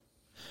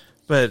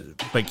But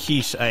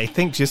Keish, I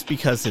think just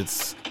because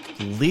it's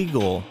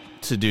legal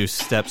to do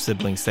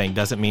step-siblings thing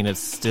doesn't mean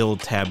it's still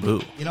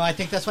taboo. I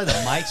think that's why the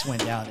mics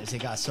went down, is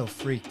it got so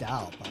freaked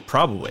out.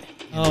 Probably.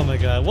 Oh my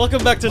god.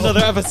 Welcome back to another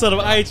episode of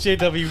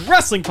IHJW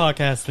Wrestling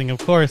Podcasting, of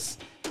course.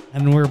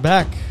 And we're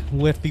back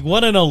with the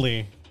one and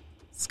only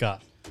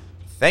Scott.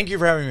 Thank you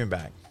for having me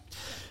back.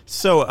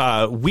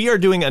 So we are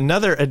doing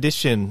another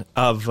edition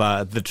of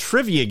the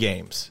trivia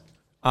games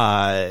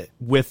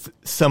with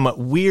some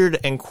weird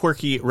and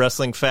quirky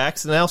wrestling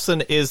facts.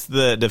 Nelson is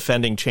the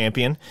defending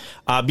champion.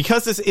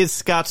 Because this is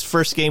Scott's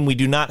first game, we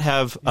do not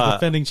have...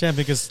 defending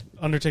champion because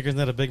Undertaker's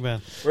not a big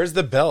man. Where's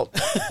the belt?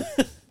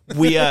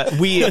 We do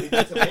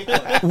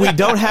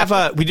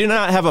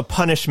not have a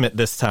punishment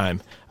this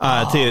time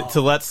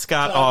to let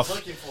Scott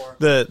off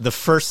the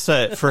first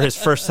set for his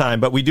first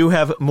time, but we do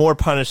have more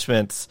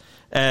punishments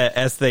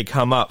as they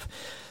come up.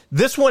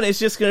 This one is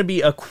just going to be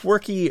a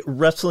quirky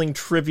wrestling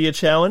trivia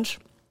challenge.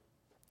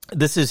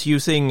 This is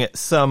using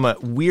some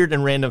weird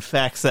and random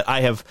facts that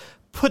I have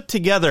put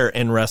together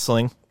in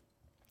wrestling.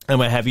 I'm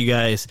going to have you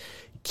guys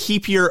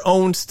keep your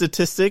own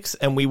statistics,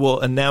 and we will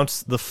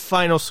announce the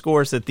final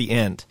scores at the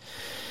end.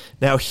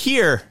 Now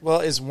here... Well,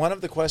 is one of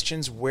the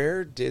questions,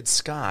 where did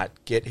Scott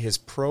get his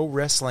Pro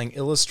Wrestling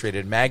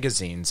Illustrated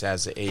magazines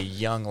as a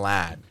young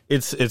lad?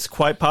 It's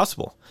quite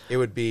possible. It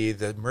would be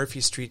the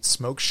Murphy Street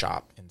Smoke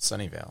Shop in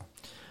Sunnyvale.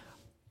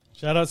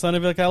 Shout out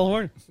Sunnyvale,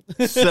 California.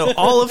 So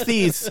all of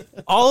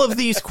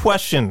these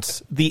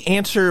questions, the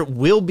answer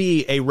will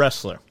be a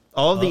wrestler.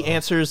 All of the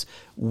answers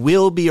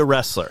will be a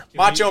wrestler.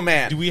 Macho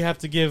Man. Do we have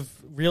to give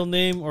real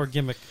name or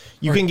gimmick?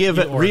 You can give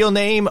a real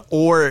name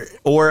or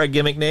a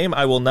gimmick name.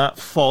 I will not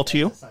fault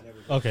you.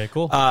 Okay,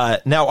 cool.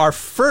 Now our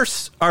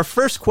first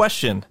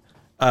question,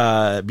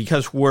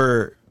 because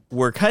we're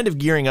kind of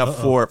gearing up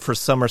for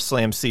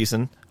SummerSlam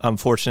season,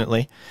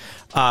 unfortunately,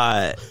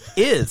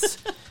 is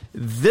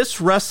this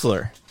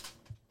wrestler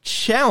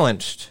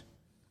challenged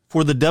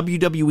for the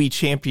WWE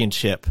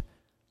Championship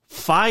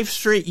 5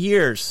 straight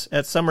years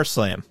at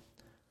SummerSlam,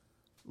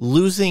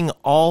 losing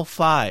all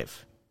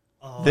 5.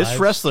 This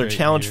wrestler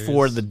challenged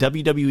for the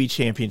WWE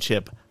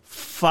Championship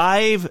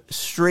 5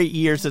 straight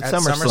years at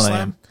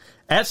SummerSlam.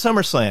 At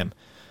SummerSlam,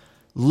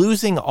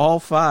 losing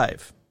all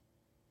 5.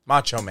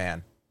 Macho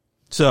Man.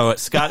 So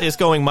Scott is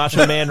going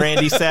Macho Man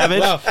Randy Savage.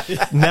 Wow.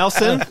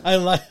 Nelson? I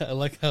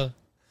like how...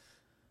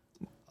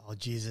 Oh,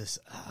 Jesus.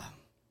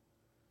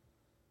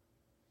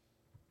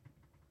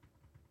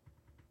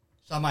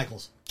 Shawn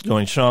Michaels.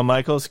 Going Shawn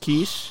Michaels.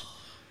 Keish?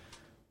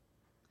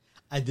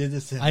 I did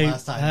this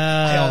last time.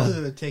 I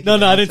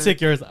didn't take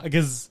yours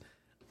because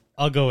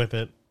I'll go with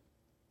it.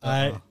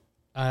 I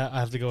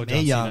have to go with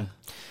John Cena.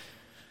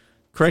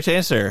 Correct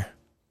answer.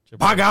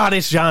 By God,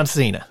 it's John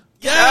Cena.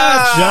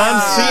 Yes!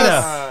 John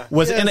Cena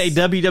was in a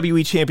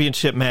WWE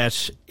Championship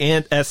match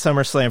at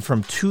SummerSlam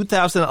from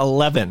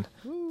 2011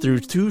 through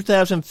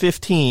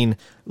 2015,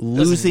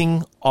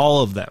 losing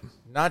all of them.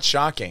 Not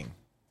shocking.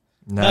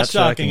 Not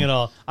shocking at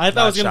all. I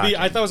thought it was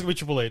gonna be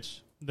Triple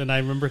H. Then I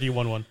remembered he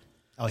won one.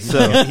 Oh, he's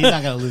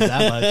not going to lose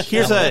that much.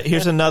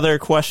 Here's another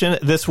question.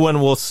 This one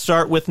will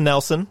start with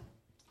Nelson.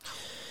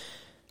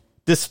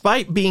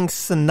 Despite being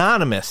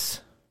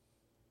synonymous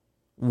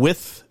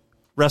with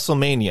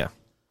WrestleMania,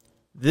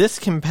 this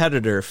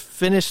competitor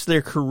finished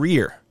their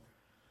career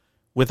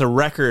with a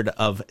record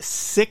of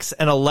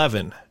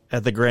 6-11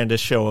 at the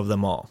grandest show of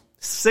them all.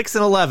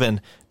 6-11,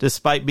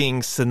 despite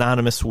being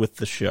synonymous with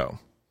the show.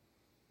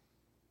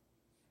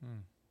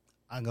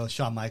 I'll go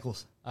Shawn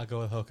Michaels. I'll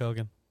go with Hulk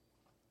Hogan.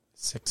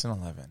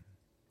 6-11.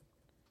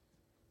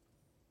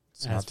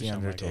 It's not the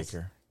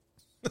Undertaker.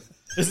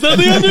 It's not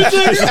the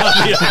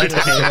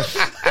Undertaker.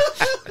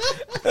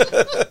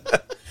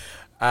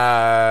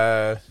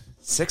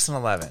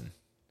 6-11.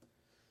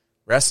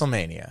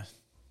 WrestleMania.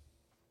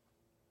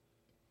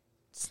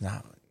 It's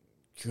not.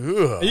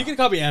 Ugh. You can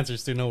copy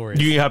answers too. No worries.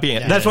 You can copy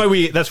answers. That's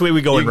why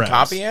we go in rounds.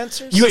 Copy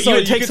answers. You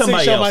can take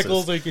somebody Shawn else's.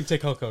 Michaels, or you can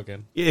take Hulk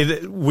Hogan.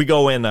 We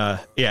go in.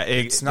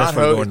 It's not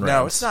Hogan.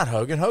 No, it's not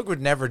Hogan. Hogan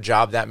would never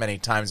job that many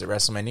times at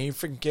WrestleMania. Are you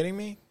freaking kidding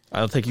me? I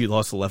don't think he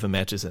lost 11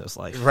 matches in his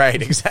life. Right,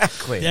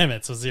 exactly. Damn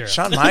it, so 0.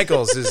 Shawn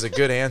Michaels is a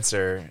good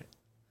answer,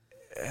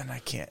 and I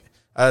can't.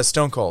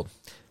 Stone Cold.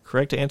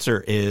 Correct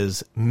answer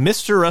is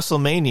Mr.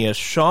 WrestleMania,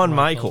 Shawn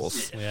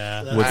Michaels.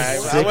 Yeah.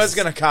 I was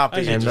going to copy I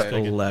it. should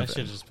and have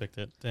just picked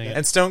it. Dang it.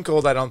 And Stone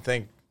Cold, I don't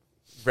think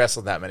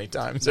wrestled that many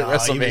times at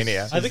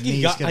WrestleMania. I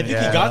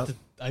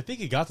think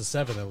he got to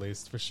 7 at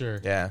least for sure.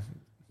 Yeah,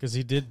 because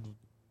he did.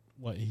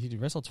 What he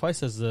wrestled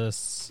twice as the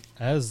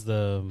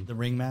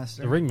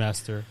ringmaster. The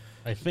ringmaster,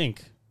 I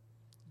think.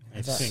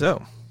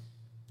 So,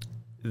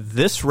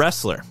 this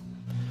wrestler,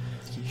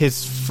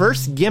 his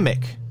first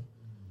gimmick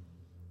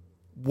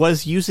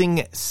was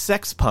using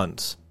sex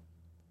puns.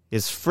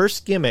 His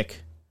first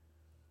gimmick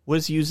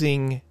was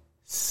using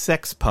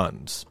sex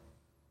puns.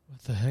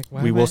 What the heck?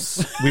 We will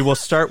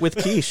start with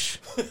Keish.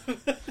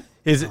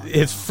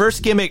 His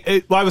first gimmick.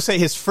 Well, I would say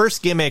his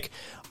first gimmick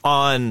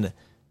on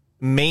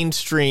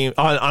mainstream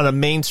on a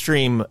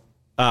mainstream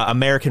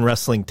American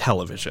wrestling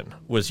television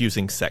was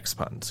using sex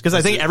puns. Because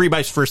I think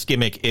everybody's first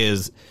gimmick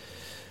is,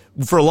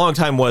 for a long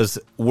time,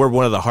 we're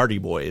one of the Hardy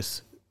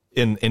Boys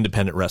in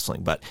independent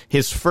wrestling. But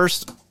his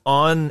first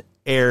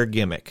on-air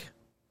gimmick.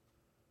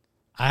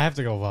 I have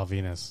to go Val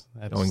Venus.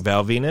 Going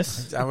Val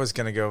Venus? I was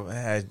gonna go.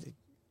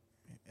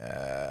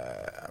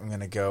 I'm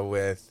gonna go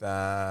with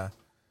Papa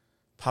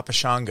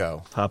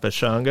Shango. Papa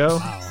Shango,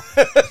 Wow.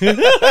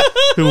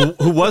 who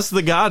was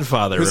the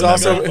Godfather, Who's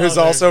remember?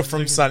 also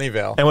from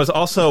Sunnyvale. And was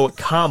also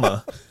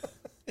Kama.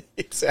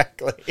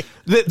 Exactly.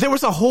 There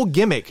was a whole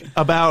gimmick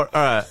about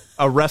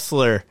a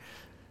wrestler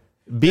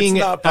being.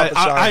 It's not Papa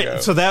Shango.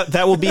 So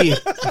that will be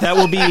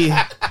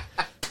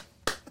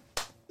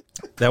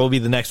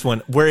the next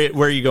one. Where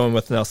are you going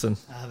with, Nelson?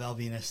 Val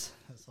Venus.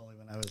 That's the only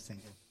one I was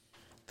thinking.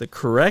 The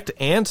correct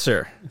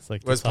answer It's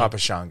like Was the top. Papa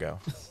Shango.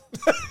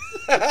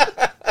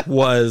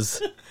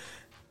 was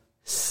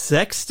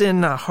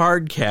Sexton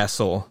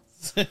Hardcastle,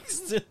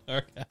 Sexton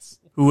Hardcastle.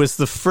 who was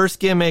the first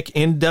gimmick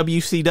in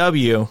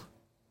WCW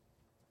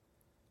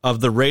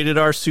of the Rated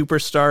R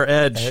Superstar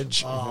Edge.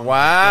 Edge.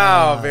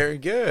 Wow, very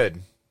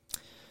good.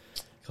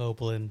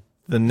 Copeland.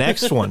 The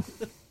next one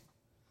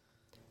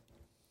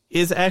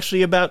is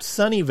actually about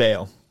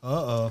Sunnyvale.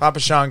 Papa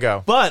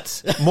Shango.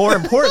 But more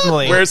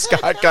importantly, Where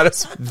Scott got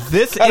us.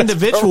 this Got his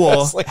individual Pro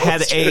Wrestling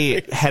had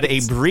Illustrated.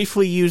 a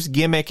briefly used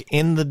gimmick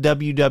in the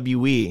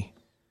WWE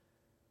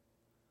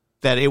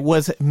that it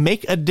was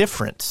make a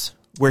difference,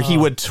 where he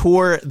would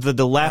tour the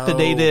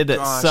dilapidated Oh,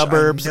 gosh,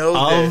 suburbs I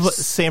know of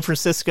this. San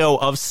Francisco,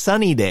 of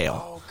Sunnydale,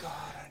 Oh God.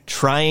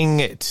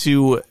 trying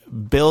to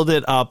build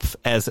it up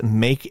as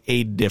make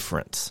a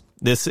difference.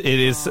 It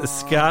is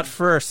Scott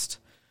first.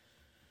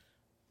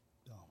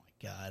 Oh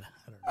my god.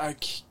 I don't know.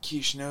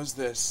 Keish knows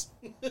this.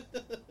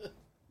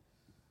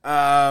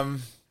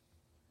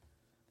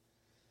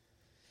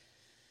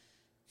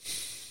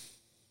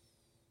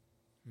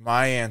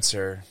 My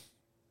answer,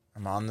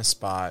 I'm on the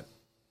spot,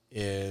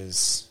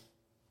 is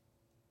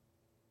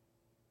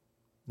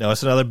No,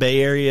 it's another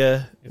Bay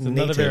Area It's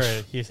another native.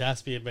 narrative. He has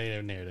to be a Bay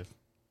narrative.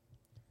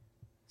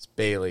 it's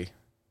Bailey.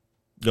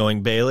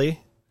 Going Bailey.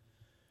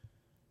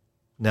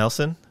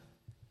 Nelson.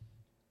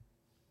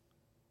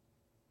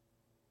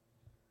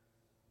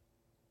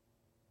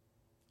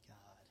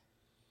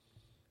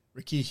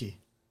 Rikishi.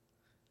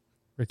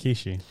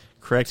 Rikishi.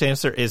 Correct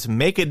answer is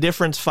make a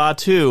difference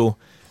Fatu.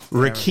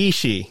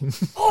 Rikishi.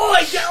 Oh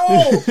my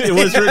god! It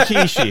was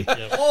Rikishi.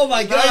 Oh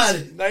my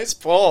god! Nice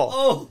pull.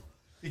 Oh,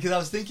 because I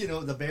was thinking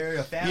of the Bay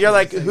Area family. You're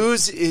like,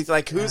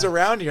 It's who's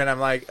around here? And I'm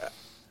like,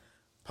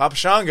 Papa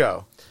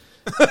Shango.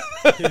 I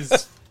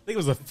think it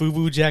was a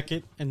FUBU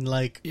jacket and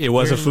like It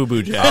was a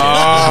FUBU jacket.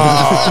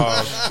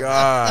 Oh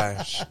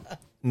gosh,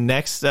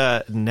 Next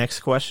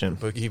question.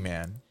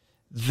 Boogeyman.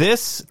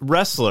 This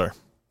wrestler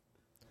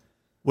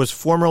was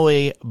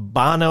formerly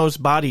Bono's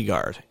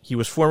bodyguard. He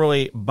was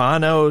formerly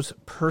Bono's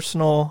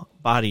personal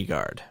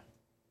bodyguard.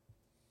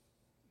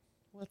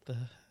 what the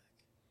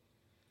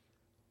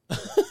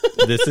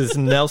This is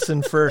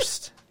Nelson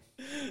first.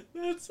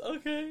 That's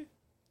okay.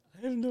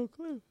 I have no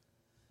clue.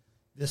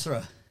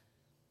 Viscera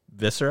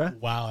Viscera?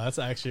 Wow, that's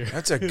actually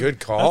That's a good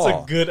call.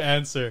 That's a good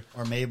answer.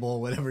 or Mabel,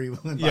 whatever you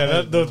want.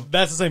 Yeah,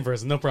 that's the same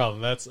person. No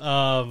problem. That's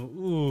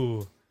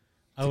ooh.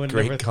 I would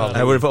great never call. thought.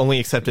 I would have only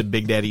accepted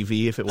Big Daddy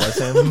V if it was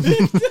him.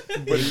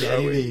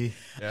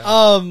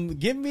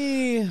 Give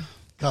me.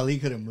 Kali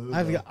couldn't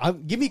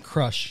move. Give me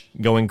Crush.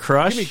 Going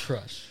Crush. Give me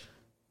Crush.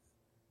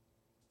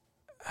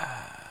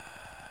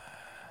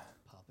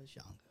 Papa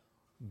Shango.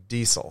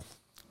 Diesel.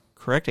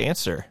 Correct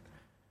answer.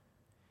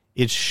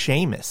 It's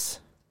Sheamus.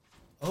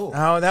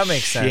 Oh, That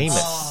makes sense.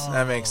 Sheamus.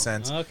 That makes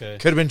sense. Okay.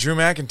 Could have been Drew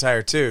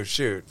McIntyre too.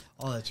 Shoot.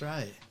 oh, that's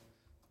right.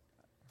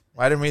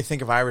 Why didn't we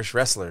think of Irish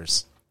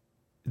wrestlers?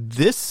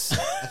 This I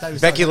thought he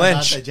was Becky talking about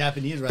Lynch. the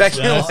Japanese Becky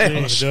wrestler.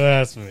 Lynch. Don't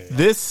ask me.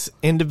 this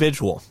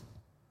individual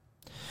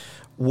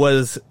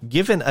was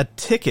given a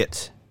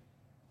ticket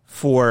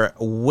for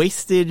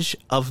wastage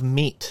of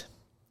meat.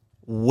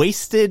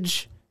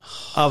 Wastage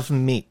of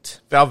meat.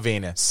 Val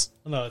Venus.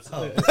 No, it's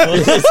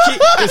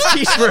It's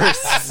Keith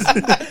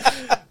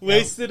first.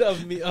 wasted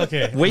of me.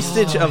 Okay.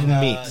 Wastage of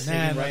And, meat. Saving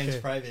Man, Ryan's okay.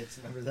 Privates.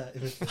 Remember that?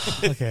 It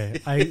was-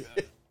 Okay.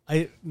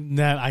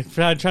 I'm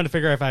trying to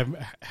figure out if I've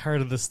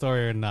heard of this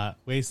story or not.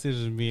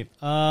 Wastage of meat.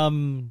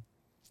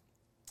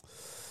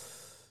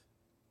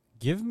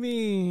 Give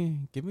me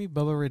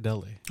Bubba Ray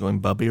Dudley. Going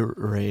Bubby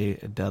Ray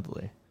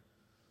Dudley.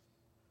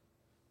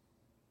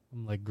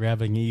 I'm like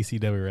grabbing an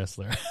ECW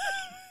wrestler.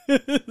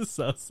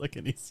 Sounds like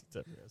an ECW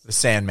wrestler. The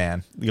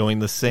Sandman. Going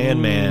the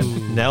Sandman.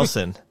 Ooh.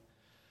 Nelson.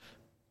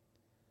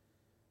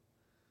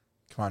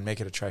 Come on, make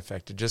it a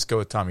trifecta. Just go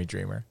with Tommy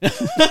Dreamer.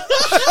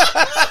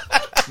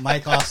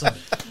 Mike Awesome.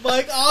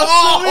 Mike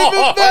Awesome,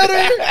 even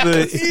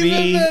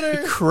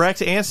better. The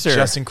correct answer.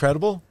 Just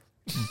Incredible.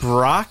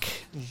 Brock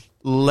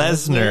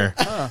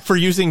Lesnar for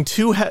using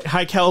two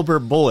high caliber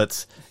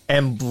bullets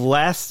and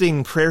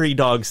blasting prairie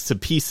dogs to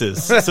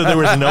pieces, so there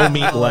was no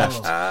meat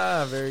left.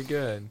 Ah, very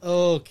good.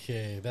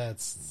 Okay,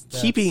 that's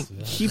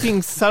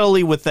Keeping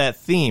subtly with that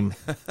theme.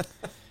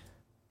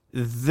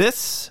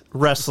 This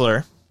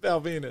wrestler Val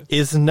Venus.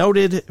 is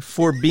noted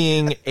for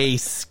being a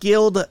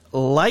skilled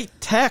light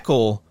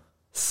tackle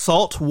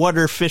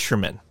saltwater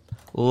fisherman.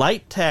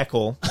 Light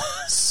tackle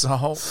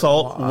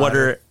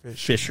saltwater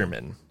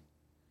fisherman.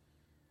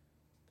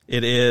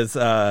 It is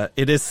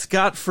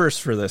Scott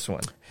first for this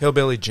one.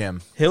 Hillbilly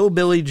Jim.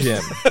 Hillbilly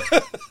Jim.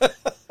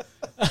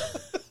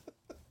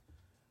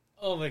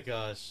 Oh my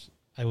gosh!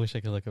 I wish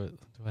I could look at it.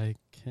 I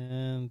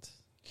can't.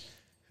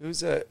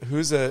 Who's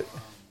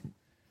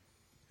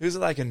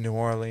like a New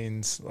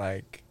Orleans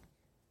like?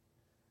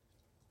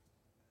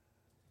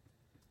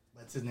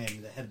 What's his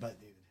name? The headbutt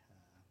dude.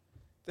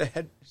 The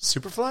head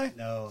Superfly?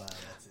 No, that's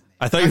his name.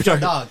 I thought you were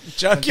talking Dog.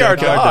 Junkyard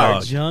Junkyard Dog.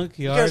 Dog. Junkyard.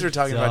 You guys were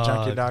talking about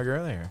Dog. Junkyard Dog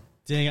earlier.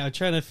 Dang, I'm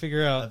trying to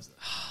figure out.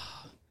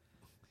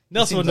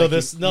 Nelson seems would know like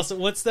this. he- Nelson,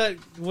 what's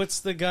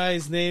the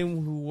guy's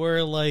name who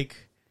wore like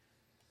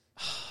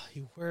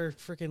he wore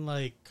freaking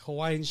like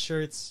Hawaiian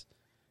shirts?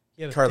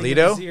 He had a thing in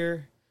Carlito? his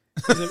ear.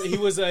 He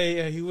was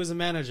a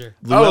manager.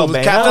 Lou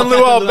Albano? Captain Lou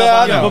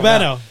Yeah,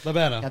 Albano.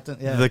 Babano. Captain,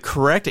 yeah. The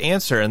correct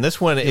answer, and this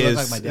one You look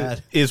is like my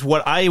dad. is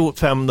what I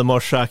found the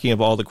most shocking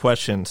of all the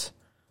questions.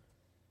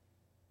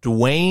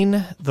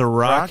 Dwayne the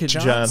Rock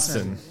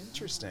Johnson.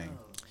 Interesting.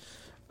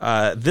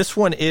 This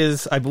one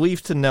is, I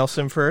believe, to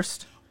Nelson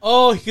first.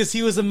 Oh, because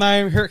he was a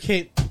Miami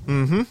Hurricane.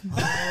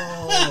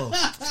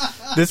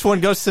 This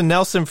one goes to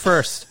Nelson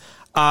first.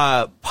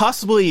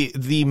 Possibly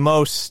the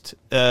most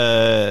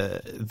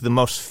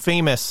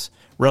famous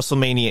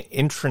WrestleMania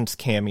entrance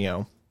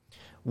cameo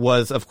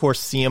was, of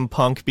course, CM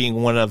Punk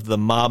being one of the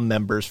mob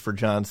members for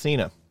John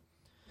Cena.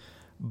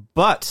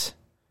 But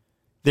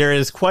there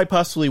is quite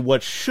possibly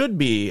what should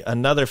be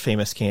another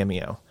famous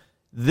cameo.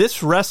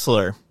 This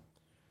wrestler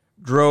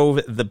drove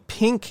the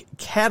pink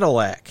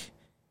Cadillac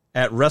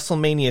at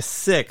WrestleMania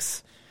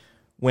 6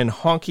 when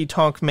Honky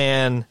Tonk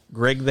Man,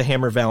 Greg the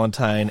Hammer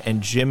Valentine,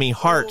 and Jimmy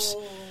Hart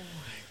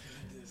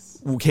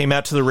came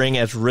out to the ring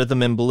as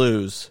Rhythm and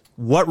Blues.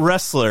 What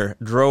wrestler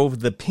drove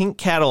the pink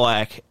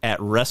Cadillac at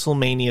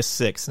WrestleMania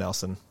 6,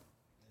 Nelson?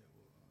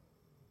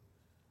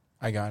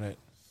 I got it.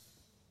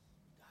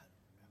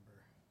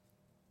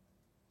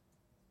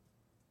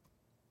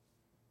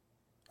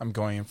 I'm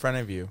going in front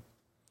of you.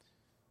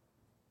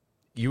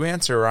 You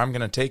answer or I'm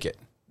going to take it.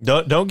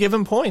 Don't give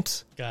him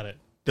points. Got it.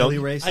 Billy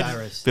Ray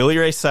Cyrus. Billy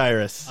Ray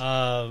Cyrus. Hold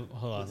on.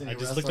 Wasn't I he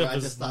just a looked wrestler? up I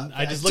his. just thought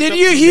I that. just looked Did up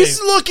you? his He's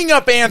name. looking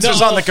up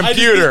answers No, on the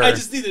computer. I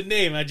just need a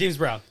name. James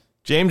Brown.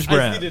 James I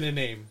Brown. just needed a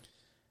name.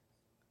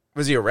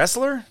 Was he a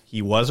wrestler?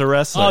 He was a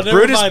wrestler. Oh, never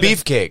Brutus mind.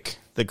 Beefcake.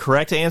 The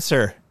correct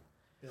answer,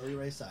 Billy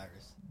Ray Cyrus.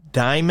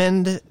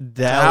 Diamond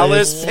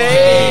Dallas Dallas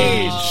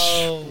Page.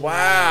 Oh.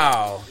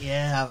 Wow.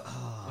 Yeah.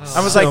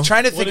 I was like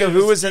trying to think of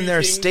who was in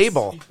their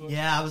stable.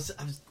 Yeah, I was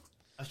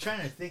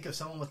trying to think of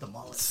someone with a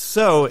mullet.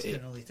 So, I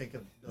didn't really think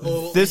of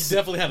Well, This- he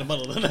definitely had a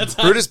muddle then that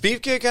time. Brutus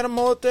Beefcake had a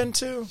mullet then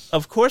too.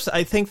 of course,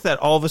 I think that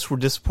all of us were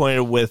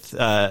disappointed with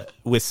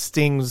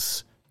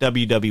Sting's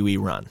WWE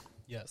run.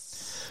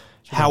 Yes.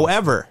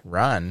 However,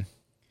 Run.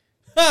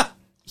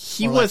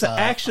 he Or was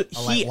like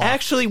he walk.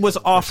 actually was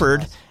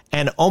offered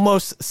and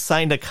almost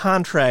signed a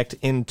contract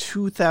in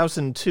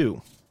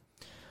 2002.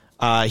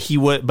 But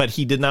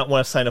he did not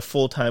want to sign a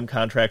full-time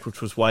contract,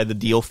 which was why the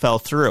deal fell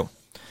through.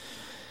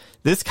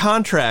 This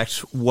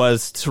contract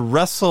was to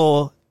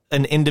wrestle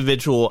an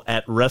individual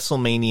at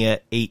WrestleMania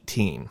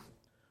 18.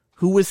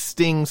 Who was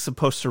Sting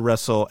supposed to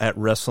wrestle at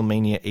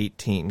WrestleMania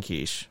 18,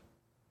 Keish?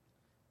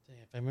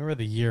 If I remember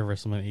the year of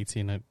WrestleMania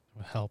 18, it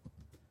would help.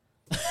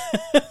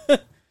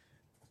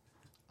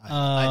 I think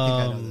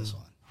I know this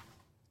one.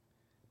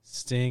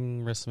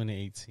 Sting, WrestleMania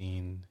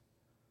 18.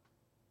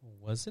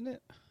 Wasn't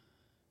it?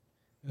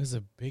 It was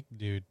a big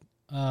dude.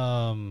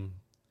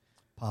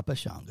 Papa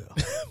Shango.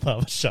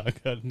 Papa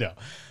Shotgun. No.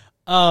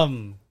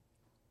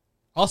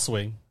 I'll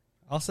swing.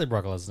 I'll say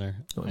Brock Lesnar.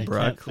 Going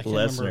Brock I can't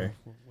remember Lesnar.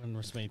 when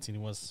WrestleMania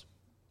 18 was.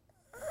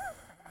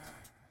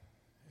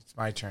 It's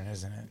my turn,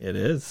 isn't it? It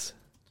is.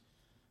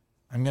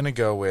 I'm going to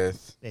go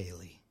with...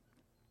 Bailey.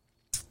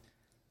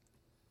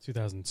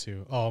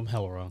 2002. Oh, I'm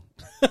hella wrong.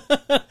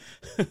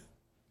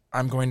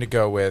 I'm going to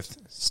go with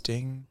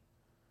Sting.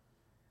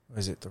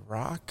 Was it The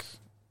Rock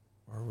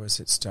or was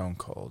it Stone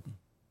Cold?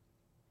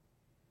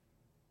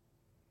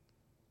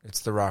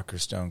 It's The Rock or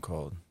Stone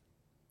Cold.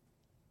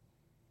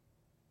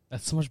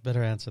 That's so much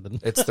better answer than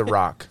It's The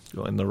Rock.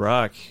 Going The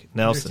Rock.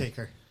 Nelson.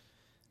 Undertaker.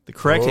 The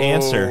correct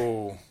answer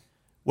Oh.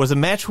 was a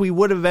match we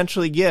would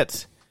eventually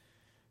get.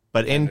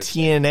 But in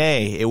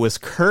TNA, it was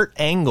Kurt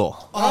Angle.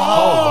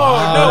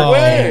 No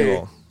way.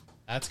 Angle.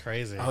 That's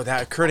crazy. Oh,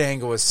 that Kurt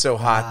Angle was so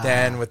hot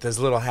then with his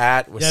little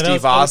hat with Yeah, that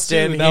Steve was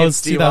Austin. 02. That He and was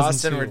Steve 2002.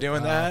 Austin were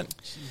doing that.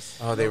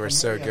 Oh, they were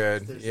so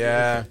good.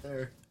 Yeah.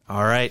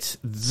 All right.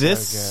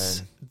 This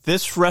So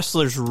this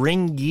wrestler's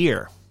ring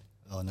gear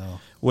Oh,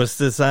 no. was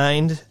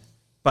designed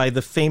by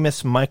the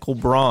famous Michael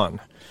Braun,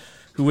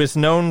 who is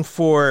known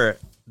for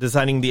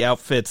designing the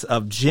outfits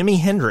of Jimi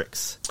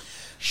Hendrix,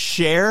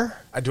 Cher,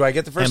 Do I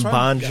get the first and one?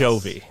 Bon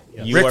Jovi.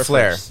 You Ric are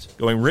Flair. first.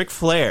 Going Ric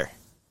Flair.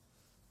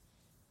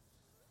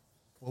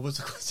 What was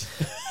the question?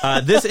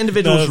 This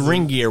individual's No,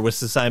 ring gear was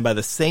designed by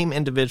the same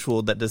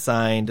individual that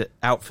designed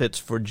outfits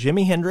for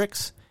Jimi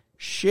Hendrix,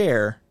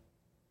 Cher,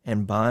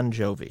 and Bon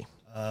Jovi.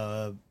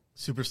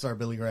 Superstar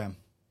Billy Graham.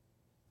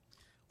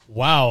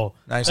 Wow.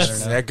 Nice.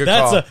 That's, Good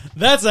call.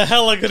 that's a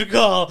hella good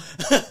call.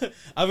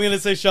 I'm going to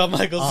say Shawn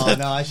Michaels. Oh,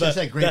 no, I should have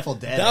said Grateful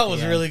Dead. That at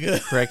was the really end.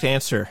 good. Correct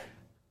answer.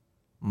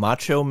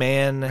 Macho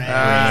Man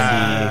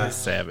Randy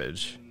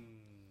Savage.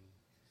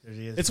 There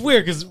he is. It's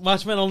weird because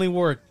Macho Man only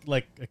wore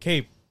like a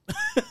cape.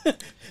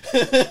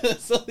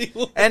 So he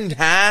wore- And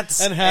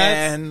hats. And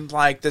hats. And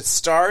like the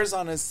stars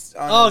on his.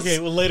 On Oh, his-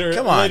 okay, well later,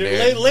 Come on,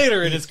 later, dude.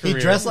 later in his He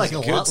career, dressed like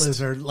a Good lot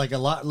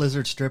st-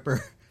 lizard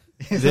stripper.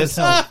 This,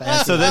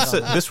 so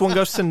this one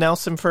goes to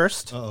Nelson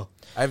first. Oh,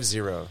 I have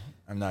 0.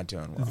 I'm not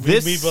doing well.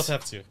 we both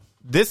have to.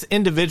 This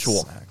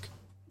individual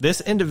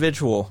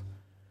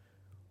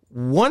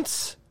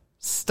once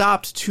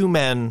stopped 2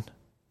 men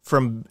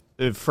from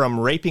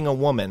raping a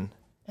woman,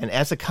 and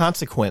as a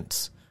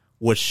consequence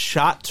was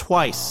shot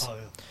twice.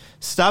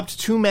 Stopped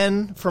 2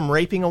 men from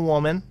raping a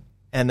woman,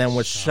 and then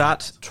was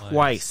shot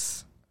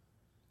twice.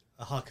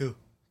 a Haku.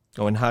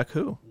 Going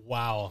Haku.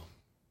 Wow.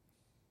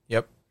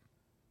 Yep.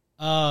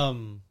 I'll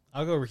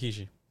go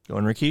Rikishi.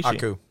 Going Rikishi.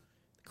 Haku.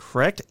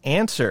 Correct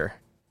answer.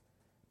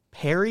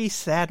 Perry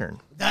Saturn.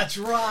 That's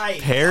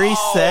right. Perry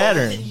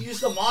Saturn. He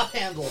used the mop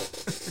handle.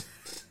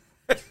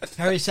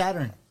 Perry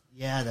Saturn.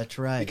 Yeah, that's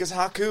right. Because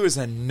Haku is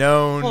a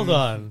known Hold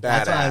on. badass.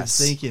 That's what I was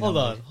thinking. Hold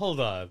I'm on, like, hold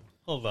on.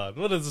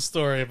 What is the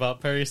story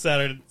about Perry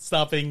Saturn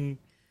stopping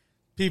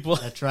people?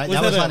 That's right.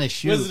 That was on a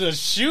shoot. Was it a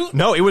shoot?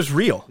 No, it was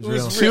real.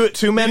 was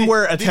Two men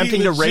were Did he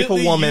attempting to rape a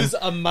legitimately woman. Use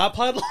a mop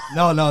handle?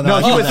 No, No,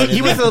 he was I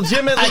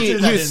legitimately, threw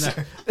that in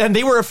there. and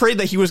they were afraid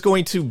that he was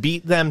going to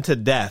beat them to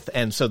death,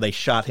 and so they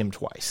shot him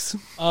twice.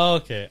 Oh,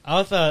 okay.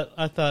 I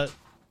thought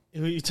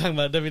who you talking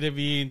about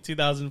WWE in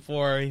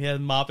 2004? He had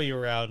Moppy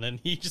around, and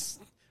he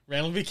just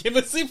randomly became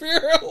a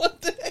superhero one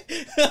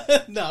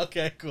day. No,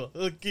 okay, cool.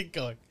 Keep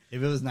going.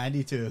 If it was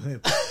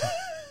 92,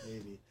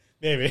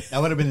 Maybe.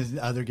 that would have been his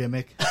other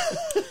gimmick.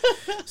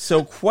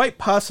 So quite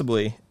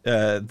possibly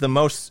the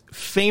most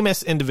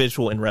famous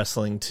individual in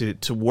wrestling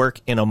to work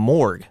in a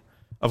morgue,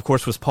 of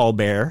course, was Paul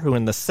Bearer, who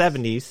in the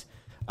 70s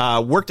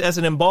worked as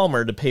an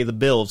embalmer to pay the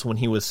bills when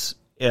he was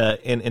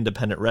in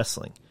independent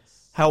wrestling.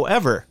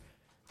 However,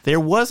 there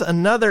was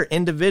another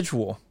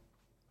individual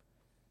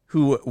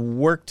who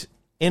worked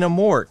in a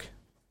morgue,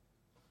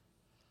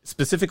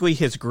 specifically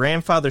his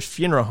grandfather's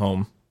funeral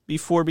home,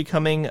 before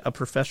becoming a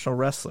professional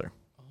wrestler.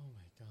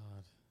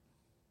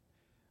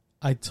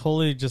 I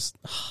totally just...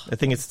 I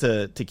think it's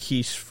to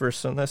Keish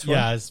first on this one.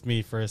 Yeah, it's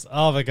me first.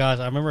 Oh my gosh,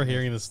 I remember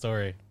hearing this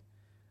story,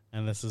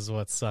 and this is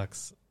what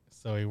sucks.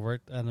 So he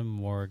worked at a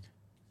morgue.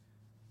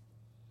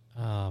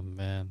 Oh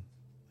man.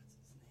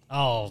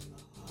 Oh,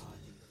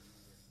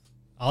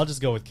 I'll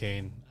just go with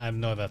Kane. I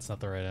know that's not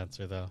the right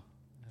answer though.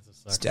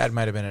 His dad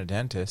might have been a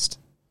dentist.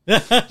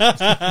 That's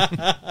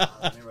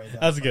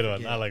a good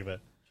one. I like that.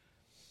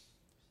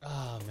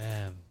 Oh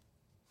man.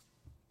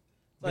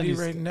 What are you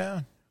writing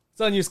down?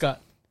 It's on you,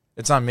 Scott.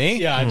 It's on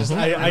me? Yeah, I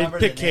Remember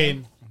picked the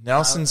name? Kane.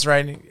 Nelson's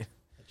writing.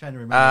 I'm trying to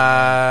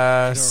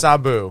remember.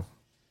 Sabu.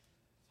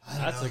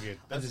 That's a good.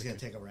 I'm just going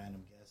to take a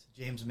random guess.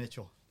 James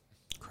Mitchell.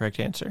 Correct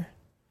answer.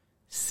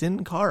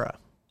 Sin Cara.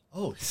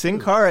 Oh, Sin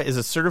Cara is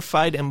a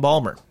certified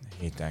embalmer. I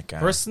hate that guy.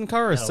 First Sin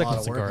Cara or had a second lot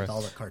of Sin work Cara? with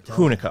all the cartel.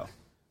 Hunico.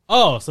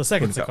 Oh, so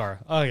second Hunico. Sin Cara.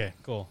 Okay,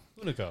 cool.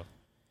 Hunico.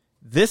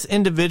 This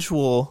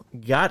individual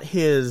got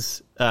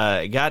his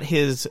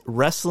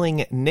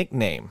wrestling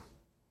nickname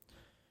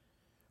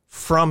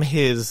from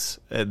his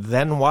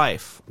then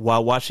wife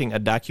while watching a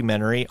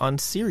documentary on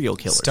serial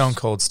killers. Stone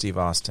Cold Steve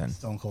Austin.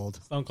 Stone Cold.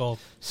 Stone Cold.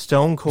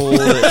 Stone Cold.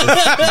 Steve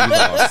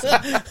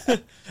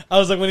Austin. I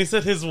was like, when he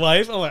said his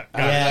wife, I'm like, God.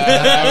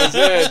 Yeah, That was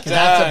it. 'cause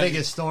that's the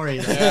biggest story.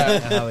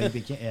 How he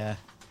became, yeah.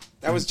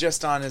 That was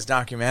just on his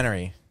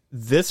documentary.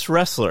 This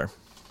wrestler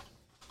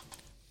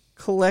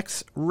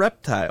collects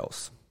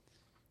reptiles.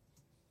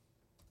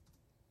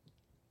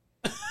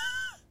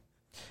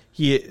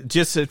 He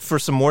just for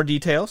some more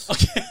details.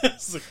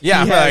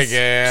 Yeah, He has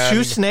again.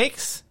 2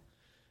 snakes,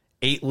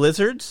 8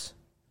 lizards,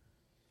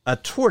 a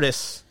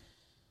tortoise,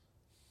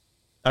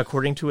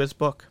 according to his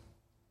book.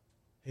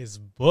 His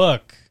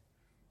book.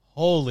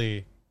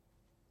 Holy.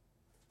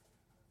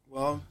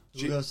 Well,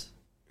 Who goes?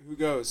 who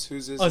goes?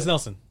 Who's his? Oh, it's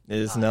Nelson. It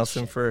is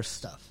Nelson shit. first.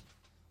 Stuff.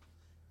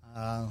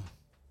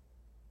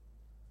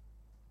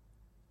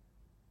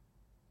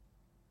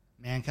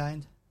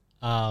 Mankind?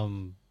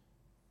 Oh,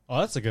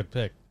 that's a good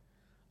pick.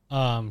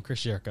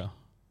 Chris Jericho.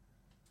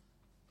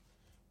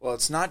 Well,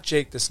 it's not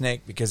Jake the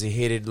Snake because he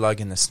hated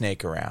lugging the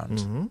snake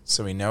around.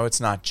 So we know it's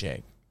not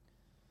Jake.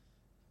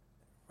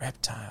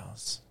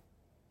 Reptiles.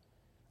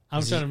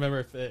 I'm trying to remember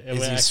if it Is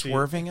would he actually...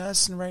 swerving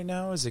us right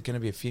now? Is it going to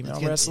be a female It's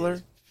gonna-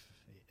 wrestler?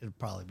 It'll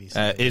probably be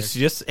It's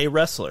just a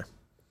wrestler.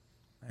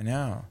 I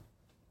know.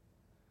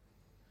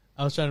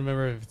 I was trying to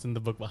remember if it's in the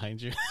book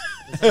behind you.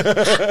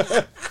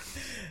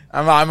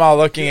 I'm all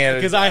looking at it.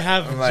 Because I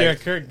have I'm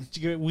like,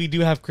 we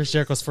do have Chris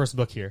Jericho's first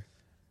book here.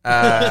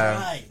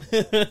 Right.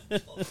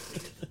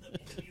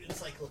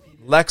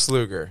 Lex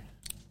Luger.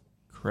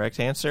 Correct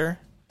answer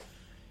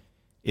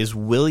is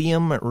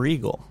William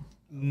Regal.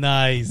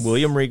 Nice.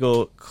 William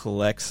Regal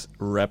collects He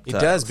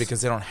reptiles. does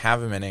because they don't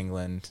have him in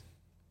England.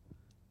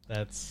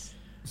 That's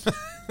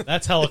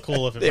hella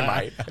cool of him. They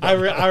might. I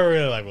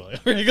really like William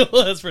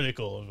Regal. That's pretty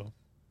cool of him.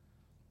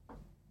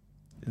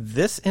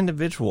 This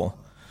individual,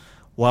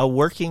 while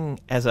working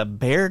as a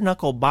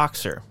bare-knuckle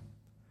boxer,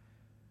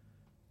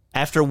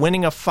 after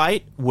winning a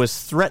fight,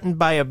 was threatened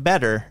by a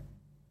bettor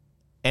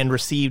and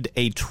received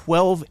a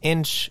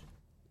 12-inch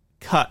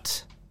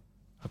cut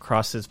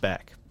across his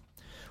back.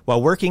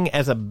 While working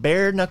as a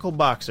bare-knuckle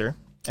boxer,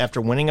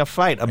 after winning a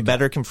fight, a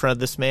bettor confronted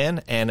this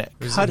man and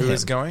cut him. Who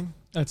is going?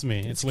 That's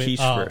me. It's Wade,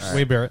 Keish first.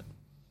 Wade Barrett.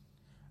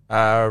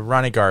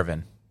 Ronnie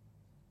Garvin.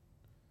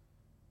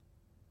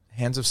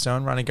 Hands of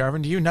Stone, Ronnie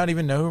Garvin. Do you not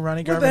even know who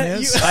Ronnie Garvin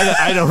is?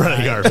 I don't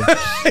run a Garvin.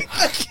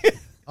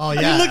 Oh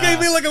yeah. You look at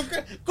me like of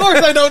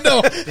course I don't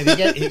know.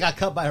 Did he got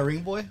cut by a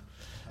ring boy?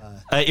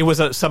 It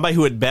was somebody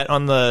who had bet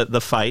on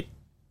the fight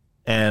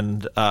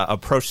and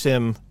approached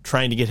him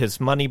trying to get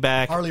his money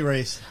back. Harley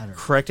Race. I don't know.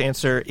 Correct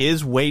answer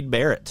is Wade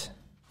Barrett.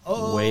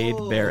 Oh. Wade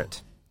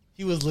Barrett.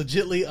 He was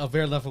legitly a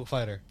bare knuckle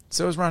fighter.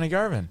 So is Ronnie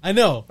Garvin. I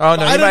know. Oh,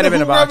 no, I he don't might have know been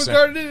who a Robert boxer.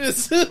 Garden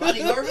is. Ronnie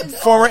Garvin?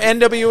 Former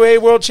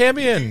NWA World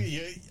Champion.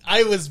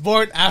 I was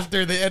born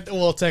after the end.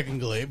 Well,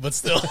 technically, but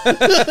still.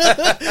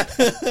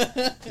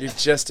 You're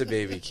just a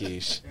baby,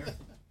 Keish.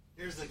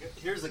 Here's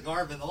the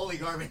Garvin, the only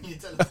Garvin you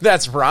tell.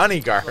 That's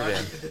Ronnie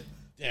Garvin.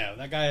 Damn,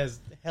 that guy is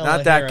hella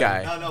Not that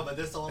hair guy. No, but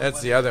this the only That's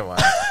one. the other one.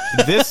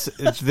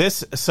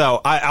 this.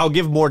 So I'll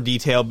give more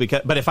detail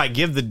but if I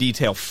give the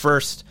detail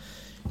first,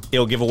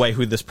 it'll give away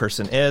who this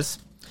person is.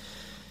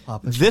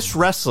 This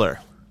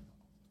wrestler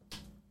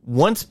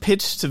once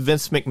pitched to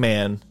Vince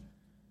McMahon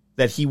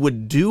that he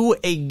would do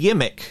a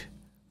gimmick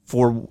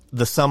for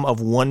the sum of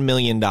 $1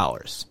 million. On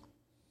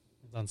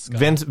Scott.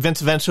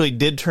 Vince eventually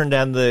did turn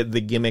down the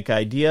gimmick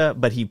idea,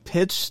 but he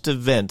pitched to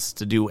Vince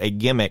to do a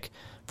gimmick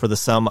for the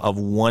sum of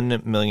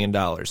 $1 million.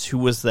 Who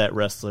was that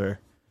wrestler?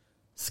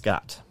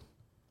 Scott.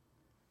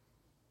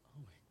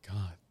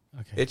 God.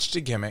 Okay. Itched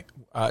a gimmick.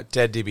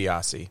 Ted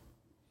DiBiase.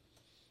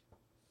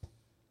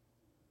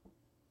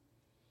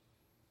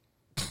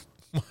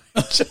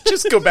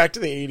 Just go back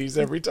to the 80s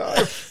every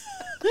time.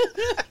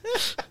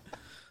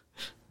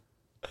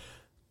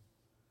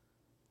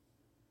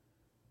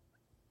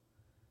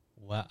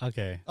 Wow.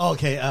 Okay.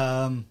 Okay,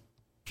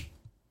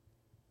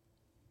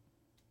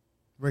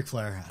 Ric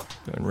Flair.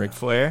 And Ric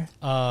Flair.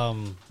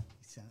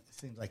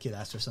 Seems like he'd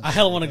asked for something. I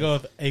hell want to go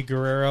with a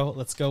Guerrero.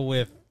 Let's go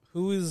with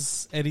who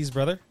is Eddie's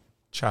brother?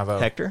 Chavo.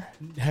 Hector.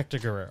 Hector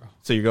Guerrero.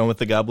 So you're going with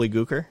the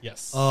gobbledygooker?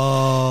 Yes.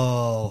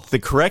 Oh. The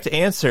correct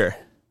answer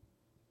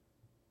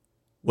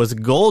was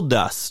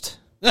Goldust.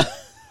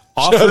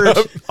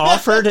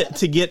 offered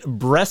to get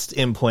breast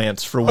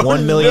implants for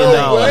 $1 million.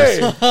 No way.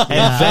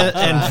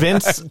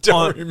 And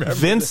don't remember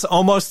Vince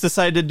almost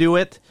decided to do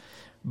it,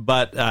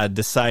 but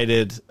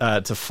decided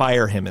to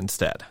fire him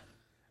instead.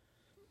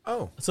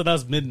 Oh. So that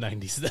was mid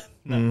 90s then,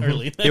 not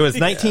early. 90s. It was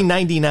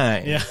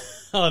 1999. Yeah.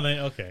 Oh,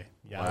 okay.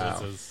 Yeah. Wow.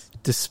 This is,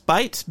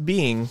 Despite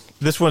being,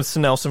 this one's to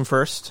Nelson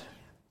first,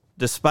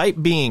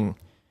 despite being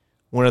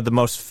one of the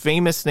most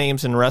famous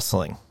names in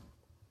wrestling,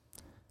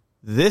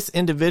 this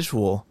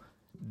individual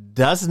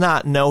does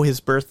not know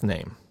his birth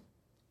name.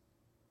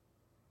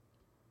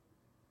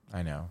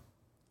 I know.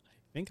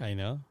 I think I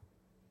know.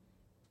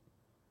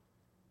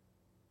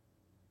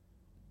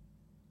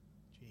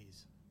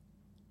 Jeez.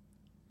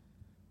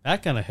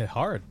 That kind of hit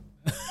hard.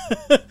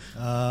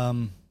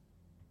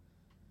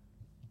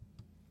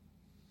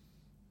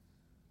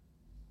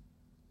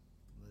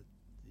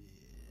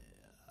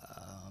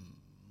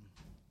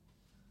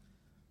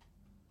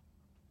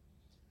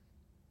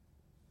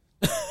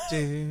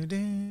 Is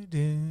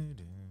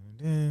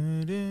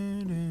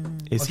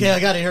Okay, I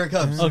got it. Here it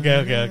comes.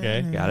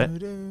 Okay. Got it?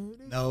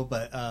 No,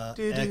 but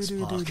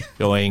X-Pac.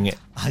 Going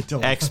I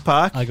don't.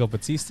 X-Pac, I go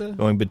Batista.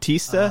 going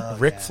Batista.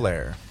 Ric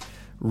Flair.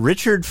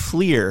 Richard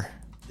Fleer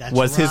That's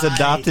was his right.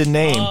 adopted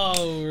name.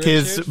 Oh,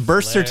 His Richard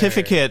birth Flair.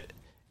 certificate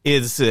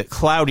is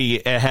cloudy.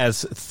 It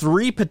has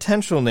 3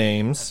 potential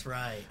names That's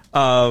right.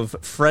 of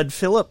Fred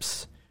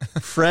Phillips,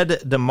 Fred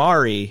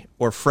Damari,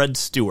 or Fred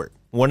Stewart.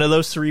 One of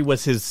those 3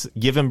 was his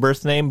given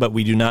birth name, but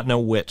we do not know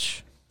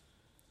which.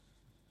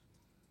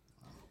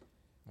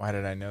 Why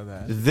did I know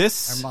that?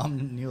 This Our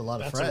mom knew a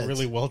lot of That's Freds.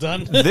 really well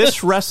done.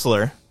 this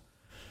wrestler,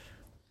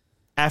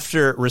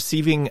 after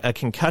receiving a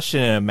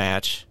concussion in a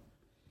match,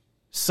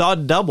 saw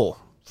double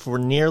for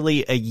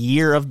nearly a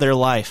year of their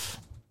life,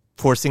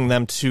 forcing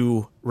them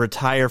to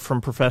retire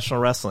from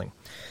professional wrestling.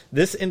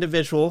 This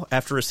individual,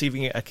 after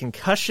receiving a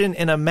concussion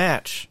in a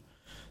match,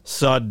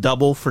 saw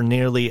double for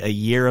nearly a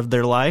year of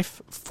their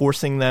life,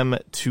 forcing them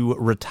to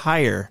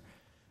retire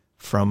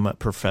from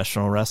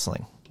professional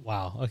wrestling.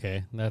 Wow.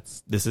 Okay.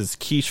 That's This is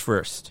Keish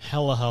first.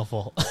 hella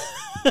helpful.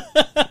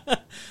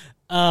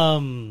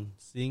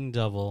 Seeing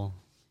double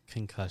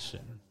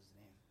concussion.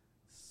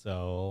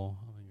 So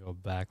I'm gonna go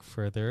back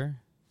further.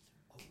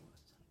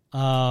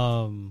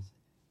 Wow.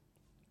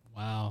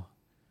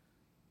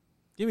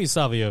 Give me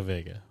Savio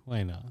Vega.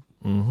 Why not?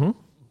 Mm-hmm.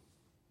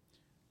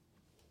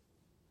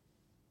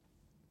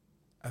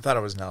 I thought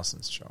it was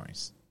Nelson's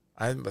choice.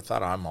 I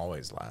thought I'm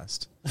always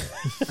last.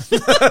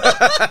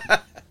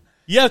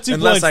 You have 2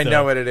 Unless points, I though.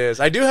 know what it is.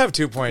 I do have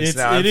 2 points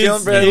now. I'm it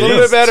feeling is- a it little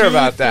is bit better 2,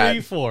 about 3,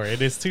 that. 4.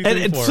 It is 2, 3,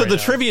 4. And so right the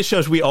now. trivia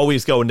shows we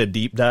always go into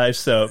deep dives.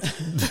 So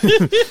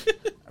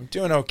I'm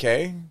doing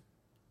okay.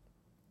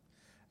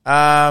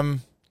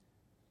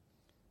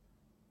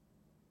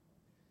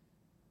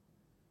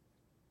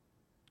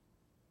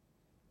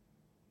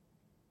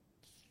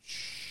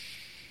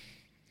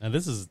 And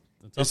this is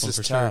a tough This one is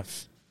for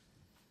tough.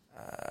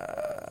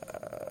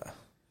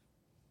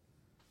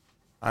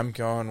 I'm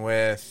going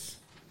with...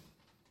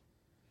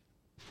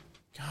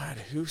 God,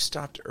 who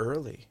stopped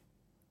early?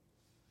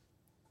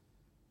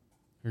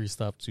 sure. Or you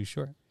stopped too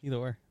short. Either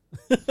way.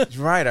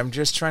 Right, I'm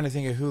just trying to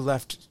think of who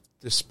left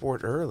the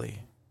sport early.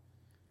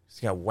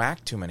 He got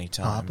whacked too many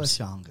Papa times.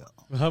 Shango.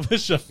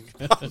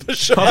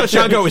 Papa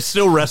Shango is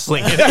still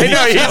wrestling. I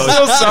know, he's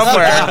still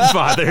somewhere.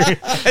 Godfather.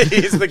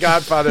 He's the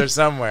godfather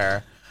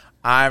somewhere.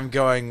 I'm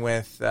going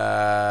with...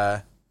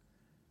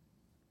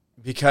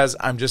 because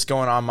I'm just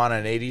going I'm on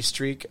an 80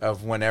 streak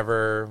of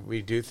whenever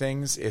we do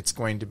things, it's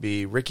going to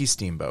be Ricky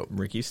Steamboat.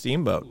 Ricky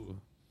Steamboat.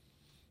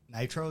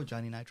 Nitro?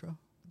 Johnny Nitro?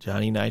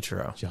 Johnny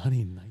Nitro.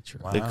 Johnny Nitro.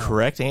 Wow. The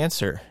correct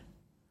answer.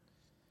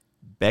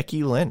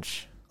 Becky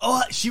Lynch.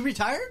 Oh, she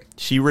retired?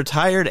 She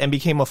retired and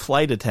became a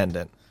flight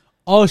attendant.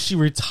 Oh, she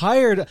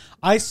retired.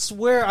 I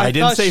swear. I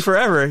didn't say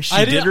forever.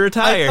 She did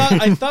retire.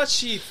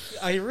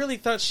 I really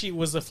thought she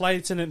was a flight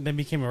attendant and then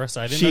became a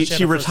wrestler. I didn't know She she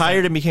had a first retired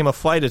name. and became a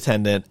flight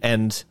attendant.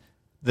 And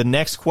the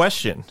next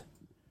question,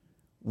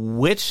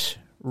 which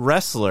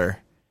wrestler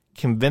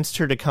convinced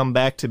her to come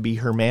back to be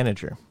her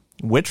manager?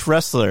 Which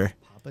wrestler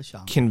Papa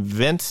Shango.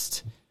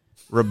 convinced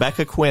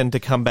Rebecca Quinn to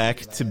come back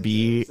to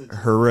be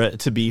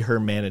her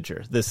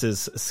manager? This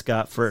is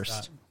Scott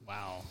first.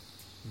 Wow.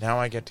 Now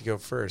I get to go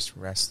first.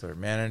 Wrestler,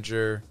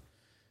 manager,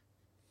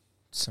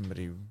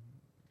 somebody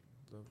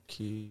low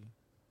key.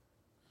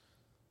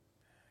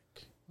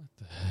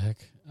 The heck?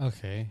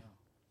 Okay.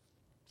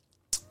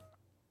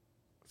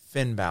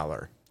 Finn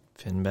Balor.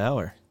 Finn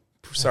Balor.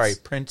 Sorry,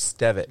 Prince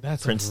Devitt.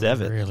 That's Prince a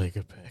Devitt. really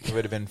good pick. It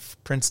would have been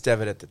Prince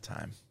Devitt at the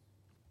time.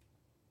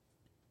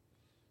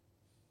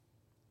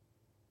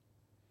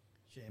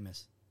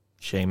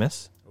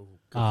 Sheamus.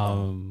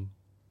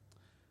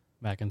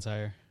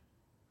 McIntyre.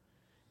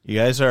 You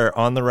guys are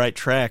on the right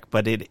track,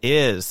 but it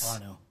is Oh,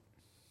 no.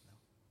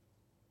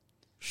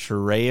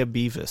 Shreya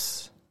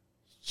Beavis.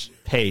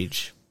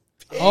 Paige.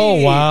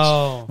 Oh,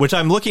 wow. Which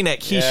I'm looking at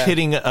Keish Yeah.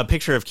 hitting a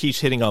picture of Keish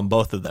hitting on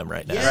both of them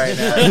right now. Right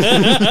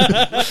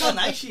now. Look how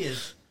nice she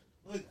is.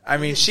 Look, I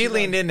mean, she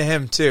leaned into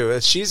him too.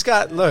 She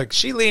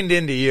leaned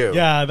into you.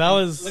 Yeah, that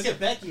was Look at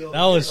Becky. Over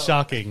that was here, though.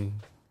 shocking.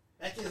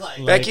 Becky's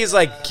like, Becky's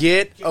like,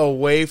 get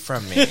away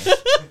from me.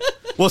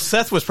 Well,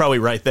 Seth was probably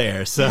right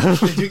there, so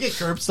did you get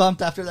curb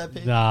stomped after that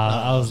page?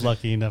 Nah, I was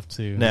lucky enough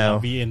to No.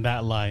 be in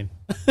that line.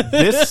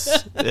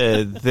 this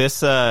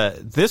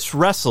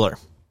wrestler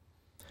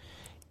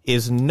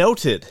is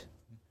noted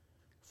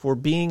for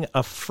being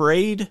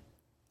afraid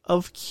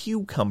of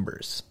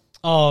cucumbers.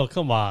 Oh,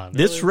 come on.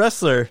 This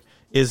wrestler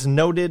is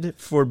noted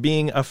for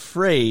being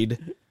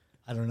afraid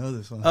I don't know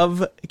this one.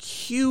 of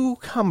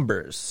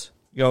cucumbers.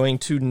 Going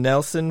to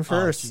Nelson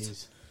first. Oh, jeez.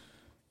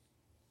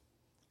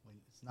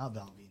 It's not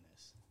Val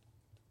Venus.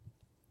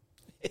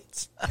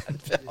 It's not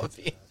Val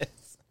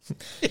Venus.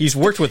 He's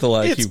worked with a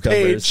lot of It's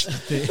cucumbers.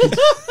 Paige.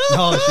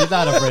 No, she's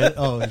not afraid.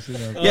 Oh, she's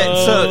not. Yeah,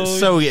 Oh,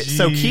 so jeez.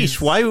 Keish,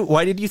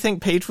 why did you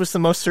think Paige was the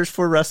most searched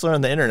for wrestler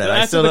on the internet? I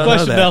Answer still the don't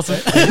know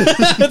question,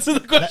 that. Nelson. Answer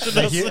the question,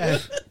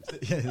 Nelson.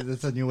 Yeah,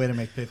 that's a new way to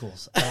make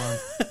pickles. I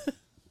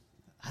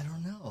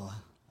don't know.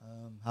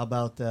 How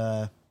about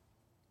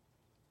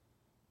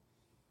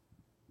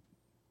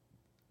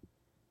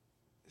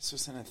This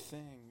was in a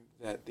thing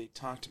that they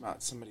talked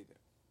about somebody that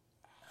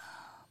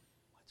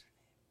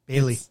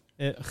Bailey?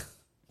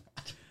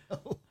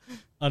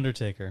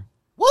 Undertaker.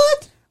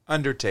 What?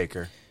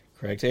 Undertaker.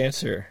 Correct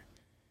answer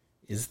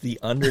is The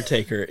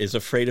Undertaker is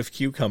afraid of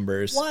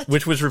cucumbers, What?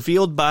 which was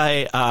revealed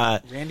by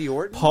Randy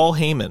Orton? Paul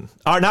Heyman.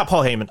 Or not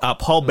Paul Heyman,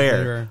 Paul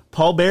Bear. Bear.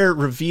 Paul Bear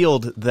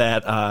revealed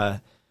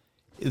that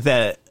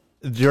that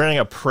during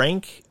a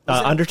prank,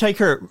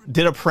 Undertaker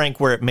did a prank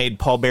where it made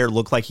Paul Bear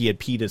look like he had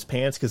peed his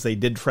pants because they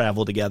did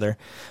travel together.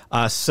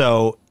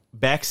 So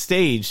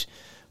backstage,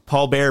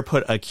 Paul Bear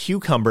put a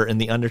cucumber in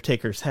the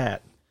Undertaker's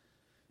hat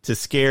to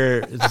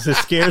scare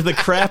the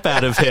crap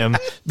out of him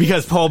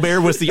because Paul Bear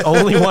was the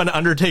only one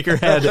Undertaker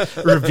had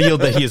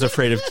revealed that he is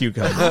afraid of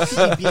cucumbers.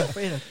 How could he be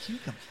afraid of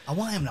cucumbers? I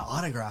want him to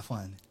autograph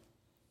one.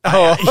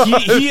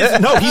 He is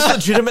he's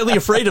legitimately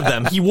afraid of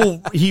them. He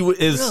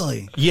is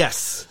Really?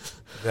 Yes.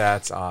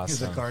 That's It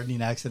was a awesome.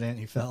 gardening accident.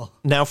 He fell.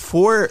 Now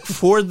for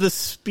the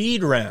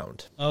speed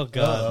round, Oh,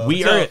 God.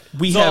 we so,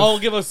 have I'll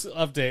give us an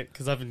update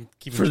because I've been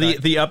keeping for track.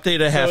 the update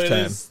at So it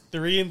halftime. is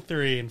 3 and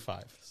 3 and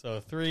 5. So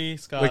 3,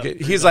 Scott. Look 3,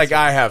 he's Nelson, like,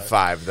 I have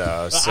 5. 5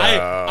 though. So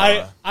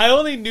I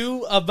only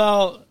knew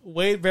about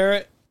Wade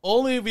Barrett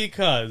only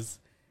because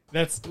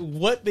That's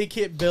what they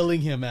kept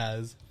billing him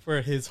as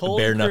for his whole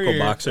bare knuckle career,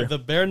 boxer. The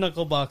bare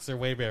knuckle boxer,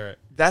 Wade Barrett.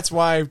 That's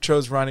why I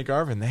chose Ronnie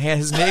Garvin.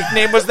 His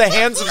nickname was the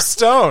Hands of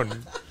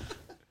Stone.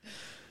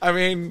 I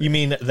mean, You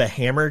mean the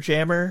Hammer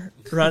Jammer,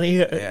 Ronnie?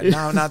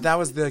 yeah, no, that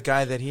was the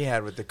guy that he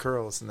had with the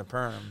curls and the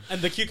perm.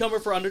 And the cucumber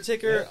for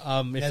Undertaker.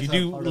 If That's you a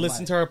do part of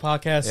listen my- to our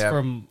podcast Yeah.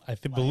 from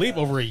believe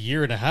over a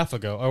year and a half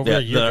ago, Yeah, a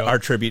year ago, our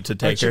tribute to our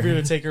Taker. tribute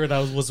to Taker,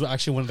 that was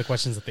actually one of the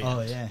questions at the end.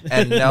 Oh yeah,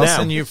 And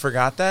Nelson, Now. you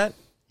forgot that?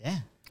 yeah.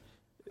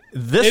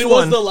 This It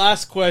one, was the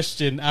last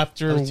question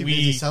after I was too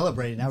busy we.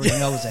 celebrating. Now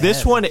everything else was ahead.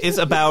 this one is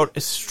about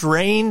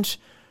strange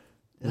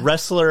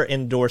wrestler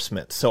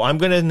endorsements. So I'm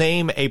going to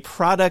name a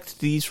product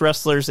these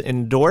wrestlers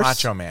endorse,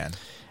 Macho Man.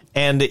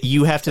 and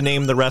you have to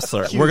name the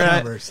wrestler.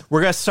 Cucumbers.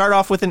 We're gonna start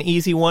off with an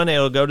easy one.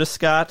 It'll go to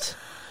Scott.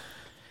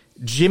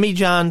 Jimmy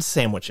John's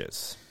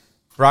sandwiches.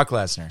 Brock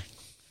Lesnar.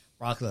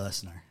 Brock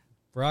Lesnar.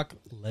 Brock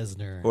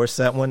Lesnar. Of course,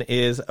 that one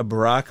is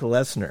Brock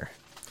Lesnar.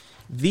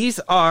 These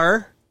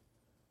are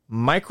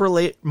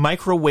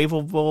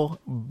microwavable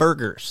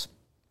burgers.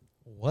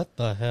 What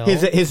the hell?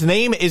 His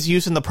name is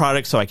used in the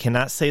product, so I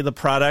cannot say the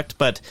product,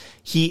 but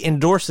he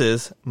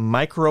endorses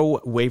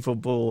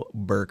microwavable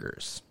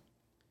burgers.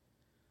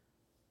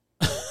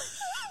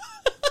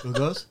 Who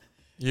goes?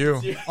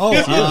 You. Oh,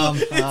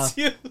 It's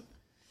you.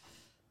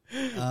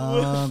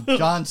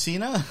 John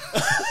Cena.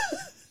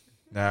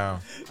 No.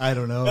 I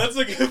don't know. That's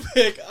a good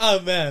pick. Oh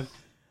man.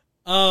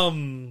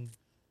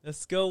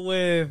 Let's go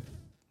with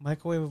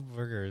microwave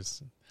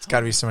burgers. It's got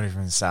to be somebody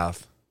from the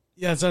South.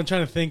 Yeah, that's what I'm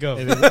trying to think of.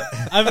 If it,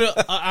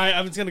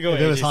 I'm just gonna go. if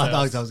with it was AJ hot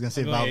Styles. dogs, I was gonna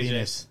say I'm Val going AJ.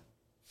 Venus.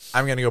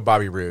 I'm going to go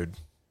Bobby Roode.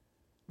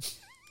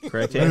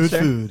 Correct Food, answer.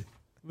 food.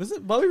 Was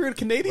it Bobby Roode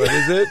Canadian? What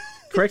is it?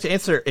 Correct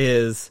answer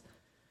is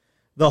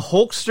the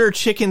Hulkster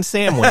chicken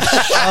sandwich.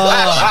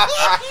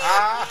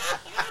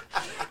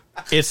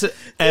 It's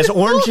as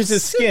orange as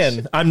his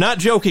skin. I'm not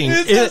joking.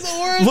 It's as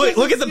orange as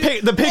Look at the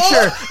the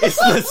picture. It's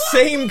the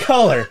same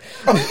color.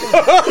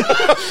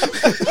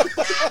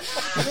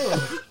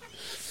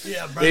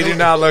 Yeah, bro. They do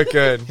not look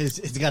good.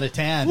 It's got a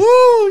tan. Woo!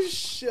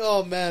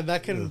 Oh man,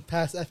 that can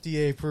pass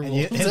FDA approval.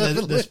 And,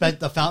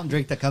 the fountain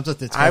drink that comes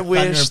with it. I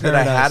wish that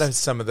I had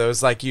some of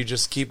those. Like you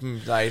just keep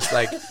them like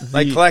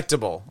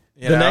collectible.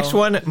 You The know? next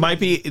one might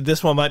be a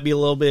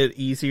little bit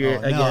easier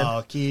again.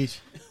 No, Keish.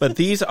 But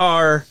these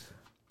are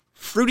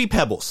Fruity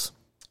Pebbles.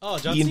 Oh,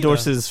 John He Cena.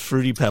 endorses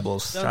Fruity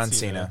Pebbles. John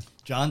Cena.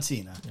 John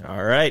Cena.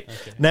 All right.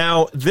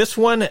 Now, this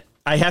one,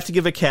 I have to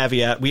give a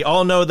caveat. We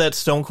all know that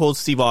Stone Cold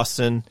Steve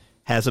Austin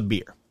has a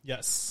beer.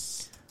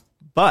 Yes.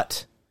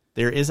 But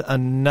there is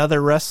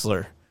another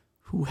wrestler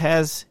who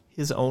has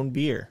his own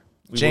beer.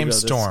 We will James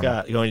go to Storm.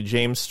 Scott. Going to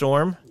James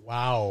Storm.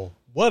 Wow.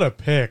 What a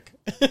pick.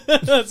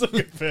 That's a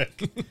good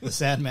pick. The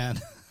Sandman.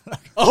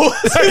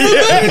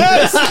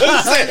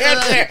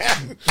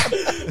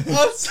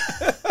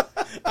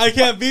 I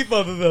can't beat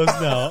both of those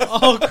now.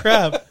 Oh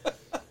crap.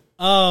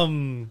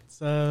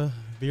 So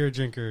beer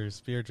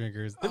drinkers.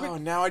 Oh,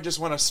 now I just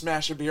want to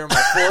smash a beer on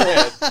my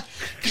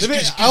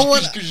forehead. I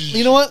want.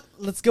 You know what?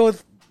 Let's go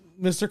with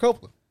Mr.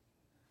 Copeland.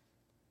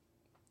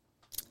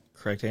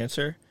 Correct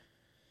answer.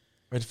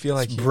 I feel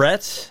like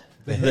Brett,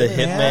 the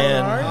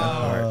Hitman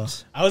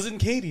Hart. I was in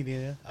Katie.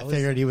 Yeah. I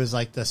figured he was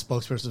like the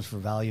spokesperson for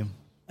Valium.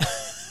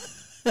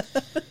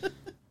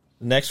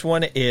 Next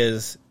one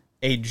is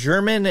a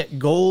German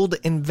gold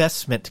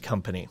investment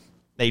company.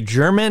 A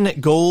German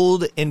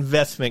gold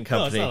investment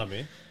No, it's company. not on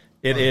me.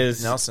 It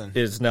is Nelson.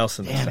 Is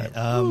Nelson this Damn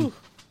time. it.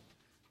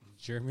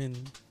 German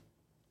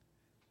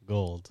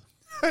gold.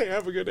 I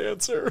have a good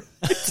answer.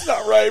 It's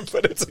not right,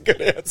 but it's a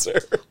good answer.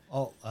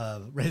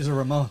 Razor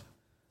Ramon.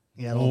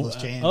 He had all those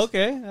chains.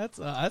 Okay,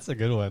 that's a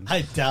good one.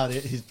 I doubt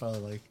it. He's probably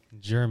like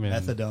German.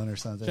 methadone or I'm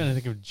something. trying to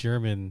think of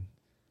German.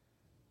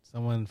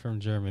 Someone from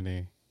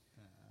Germany.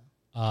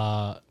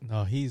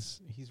 No,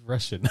 he's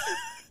Russian.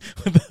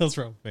 What the hell's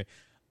wrong with me?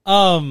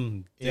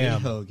 Eddie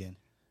Damn. Hogan.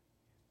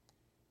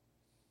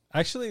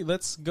 Actually,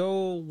 let's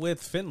go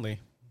with Finley.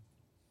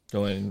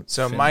 Going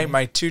So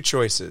my two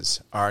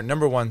choices are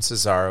number one,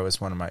 Cesaro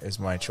is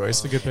my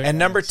choice. That's a good pick. And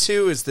number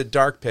two is the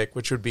dark pick,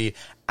 which would be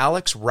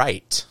Alex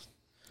Wright.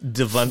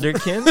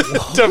 Devunderkin.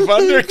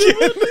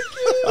 Devunderkin.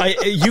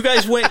 You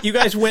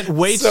guys went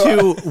way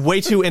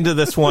too into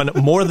this one,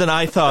 more than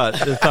I thought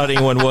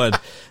anyone would.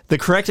 The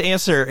correct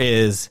answer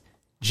is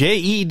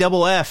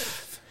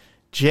JEFF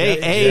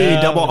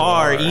JARRETT.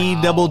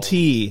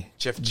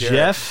 Jeff Jarrett.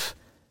 Jeff.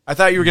 I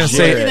thought you were going to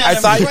Jarrett.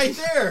 say. right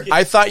there.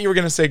 I thought you were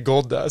going to say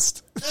Gold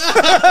Dust. No,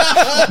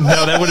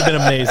 that would have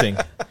been amazing.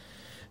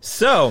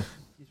 So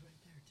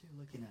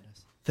Looking at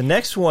us. the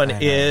next one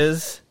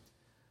is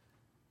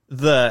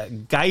the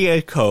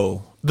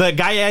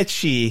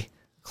Gaiachi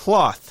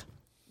cloth,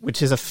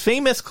 which is a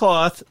famous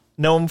cloth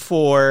known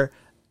for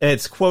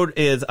its quote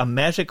is a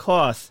magic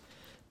cloth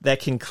that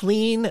can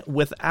clean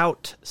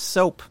without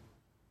soap.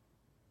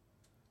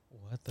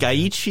 What the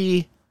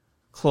Gaichi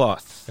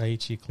cloth.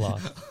 Gaichi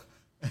cloth.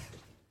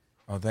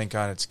 Oh, thank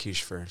God it's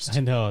Quiche first.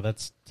 I know,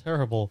 that's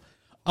terrible.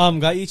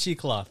 Gaichi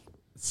cloth.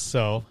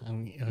 So,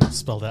 I'm going to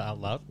spell that out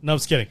loud. No, I'm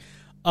just kidding.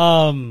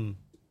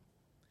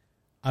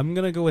 I'm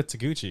gonna go with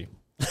Taguchi.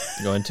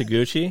 Going to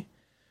Gucci.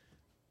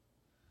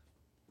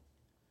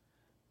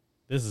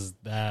 This is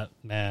that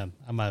man.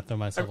 I might throw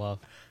myself off.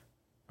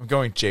 I'm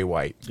going Jay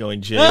White.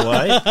 Going Jay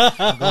White.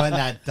 I'm going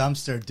that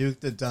dumpster, Duke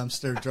the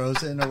Dumpster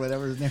Drozen or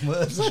whatever his name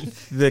was.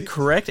 The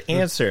correct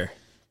answer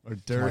Or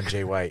Come on, Dirk.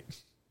 Jay White.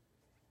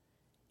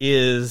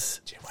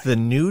 is the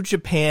New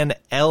Japan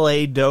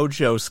LA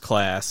Dojos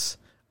class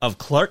of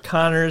Clark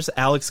Connors,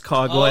 Alex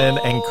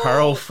Coughlin, and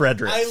Carl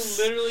Fredericks. I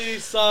literally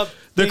saw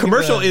The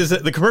commercial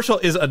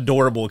is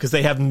adorable because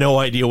they have no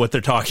idea what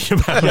they're talking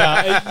about.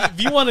 Yeah,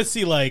 if you want to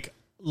see like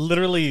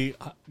literally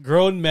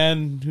grown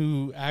men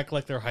who act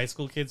like they're high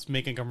school kids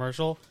making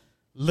commercial,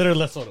 literally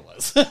that's what it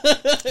was.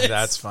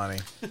 That's funny.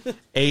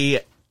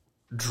 A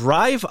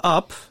drive-through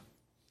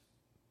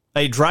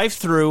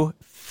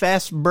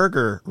fast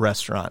burger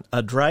restaurant.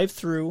 A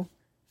drive-through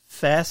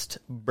fast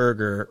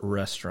burger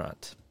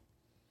restaurant.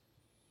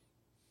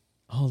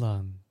 Hold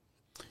on,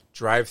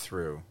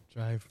 Drive-through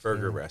drive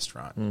burger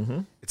restaurant.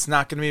 Mm-hmm. It's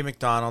not going to be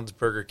McDonald's,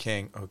 Burger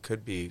King. Oh, it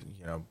could be,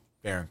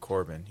 Baron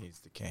Corbin. He's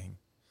the king.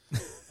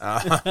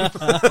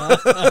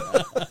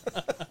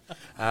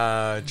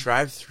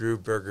 Drive-through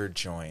burger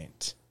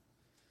joint.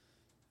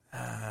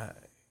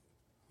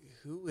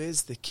 Who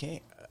is the king?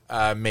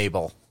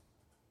 Mabel.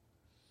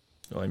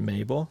 Going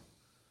Mabel.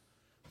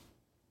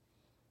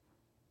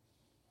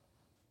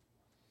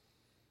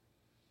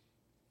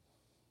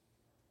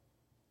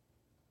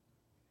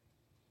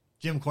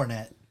 Jim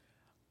Cornette.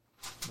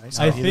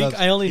 I He think loves-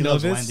 I only he know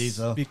loves this Wendy's,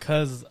 though.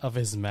 because of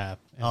his map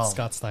and Oh.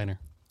 Scott Steiner,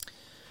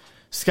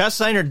 Scott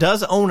Steiner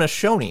does own a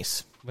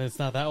Shoney's, but it's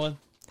not that one.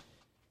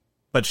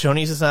 but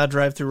Shoney's is not a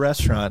drive-through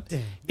restaurant.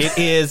 It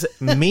is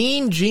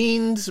Mean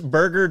Gene's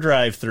Burger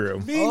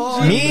Drive-Through.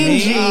 Mean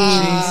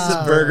Gene's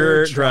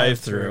Burger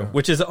Drive-Through,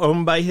 which is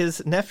owned by his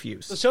So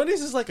nephews.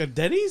 Shoney's is like a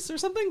Denny's or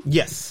something.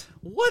 Yes.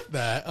 What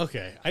the?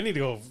 Okay, I need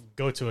to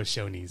go to a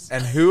Shoney's.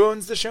 And who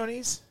owns the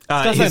Shoney's?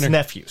 His Steiner.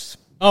 nephews.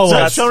 Oh, So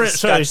wow.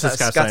 Shoney's is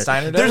Scott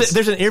Steiner does?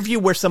 There's an interview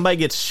where somebody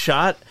gets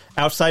shot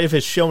outside of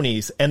his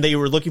Shoney's, and they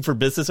were looking for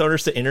business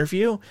owners to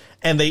interview,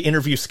 and they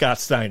interview Scott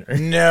Steiner.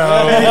 No.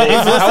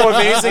 How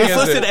amazing It's is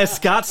listed it? as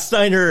Scott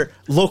Steiner,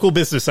 local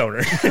business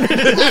owner.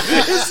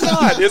 It's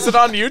not. Is it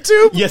on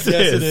YouTube? Yes, it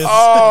is.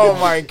 Oh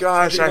my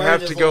gosh! I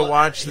have to go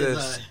watch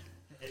this.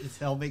 His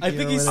helmet I gear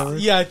think or he's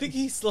whatever. I think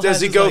he still Does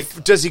has he his, go?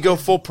 like, Does he go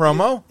full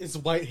promo? his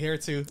white hair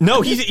too.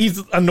 No,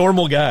 he's a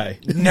normal guy.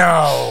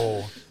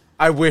 No.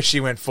 I wish he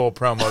went full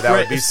promo. That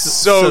would be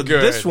so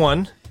good. This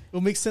one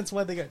It makes sense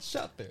why they got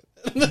shot there.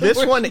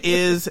 This one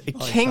is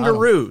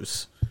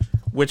kangaroos,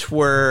 which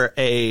were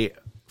a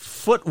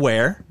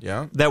footwear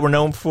Yeah. that were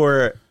known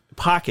for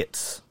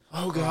pockets.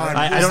 Oh God!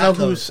 I don't know had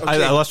who's. those?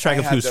 I lost track I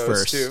of had who's those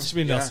first. too. Should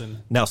be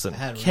Nelson. Nelson.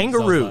 had one.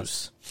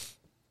 Kangaroos.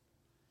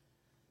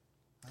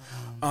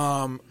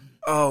 Oh,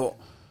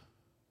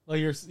 Well,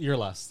 you're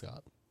last,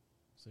 Scott.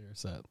 So you're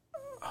set.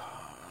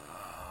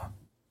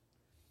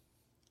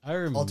 I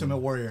remember. Ultimate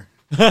Warrior.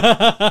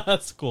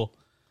 That's cool.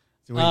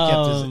 So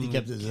he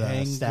kept his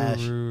stash.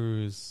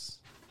 Kangaroos.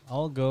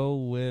 I'll go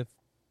with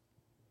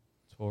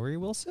Tori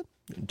Wilson.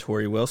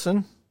 Tori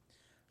Wilson.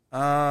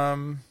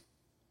 God,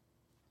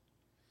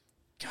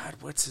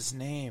 what's his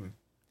name?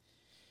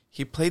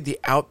 He played the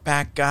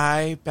Outback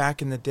guy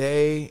back in the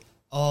day.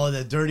 Oh,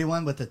 the dirty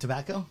one with the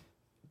tobacco?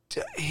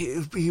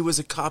 He was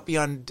a copy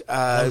on. He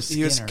was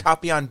a Skinner.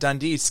 copy on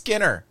Dundee.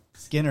 Skinner.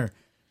 Skinner.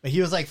 But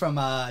he was like from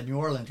New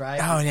Orleans, right?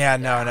 Oh yeah,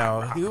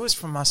 no. He was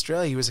from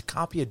Australia. He was a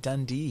copy of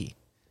Dundee.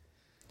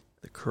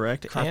 The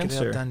correct Crocodile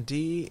answer.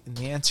 Dundee, and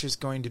the answer is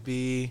going to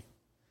be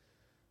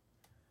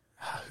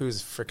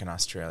who's freaking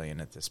Australian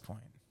at this point?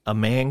 A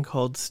man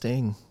called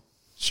Sting.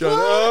 Shut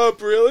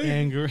up! Really?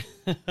 Kangaroo.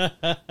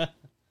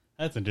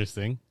 That's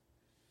interesting.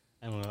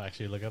 I'm going to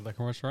actually look at the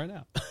commercial right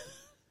now.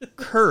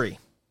 Curry.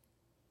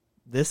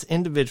 This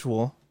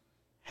individual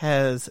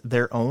has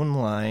their own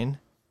line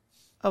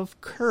of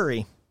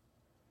curry.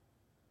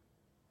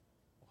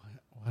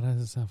 Why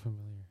does it sound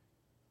familiar?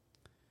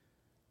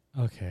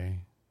 Okay.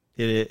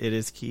 It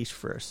is quiche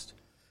first.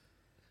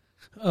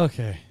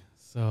 Okay.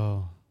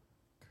 So,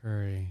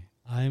 curry.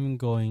 I'm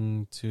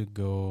going to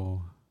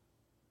go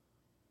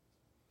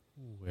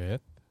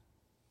with.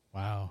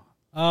 Wow.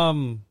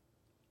 Yikes.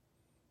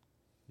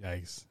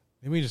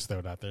 Let me just throw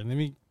it out there. Let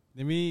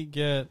me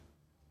get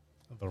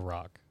The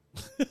Rock.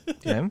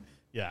 Tim?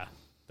 Yeah,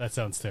 that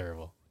sounds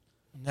terrible.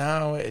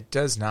 No, it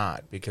does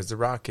not, because The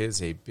Rock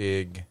is a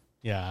big.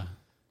 Yeah.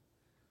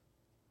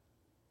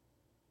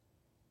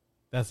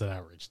 That's an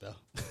outrage, though.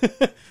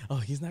 Oh,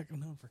 he's not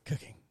known for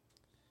cooking.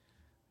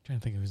 I'm trying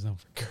to think of who's known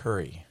for cooking.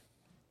 Curry.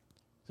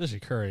 Especially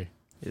curry.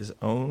 His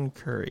own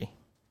curry.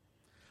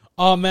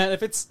 Oh, man,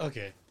 if it's...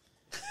 Okay.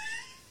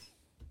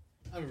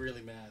 I'm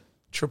really mad.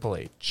 Triple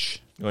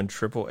H. Going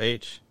Triple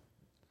H.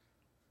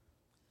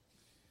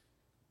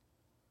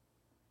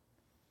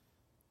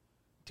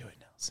 Do it,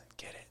 Nelson.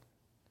 Get it.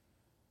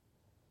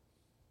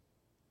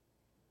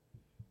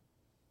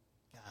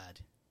 God.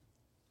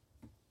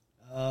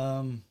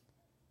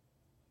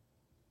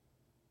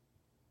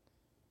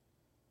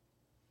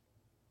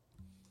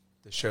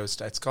 The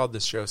It's called the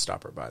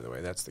Showstopper, by the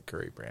way. That's the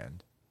curry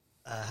brand.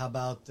 How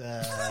about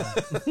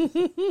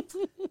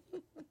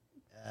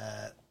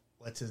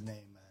what's his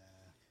name?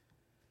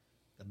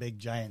 The big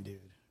giant dude.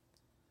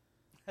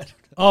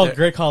 Oh,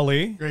 Great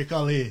Khali. Great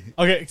Khali.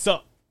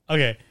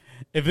 Okay,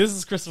 if this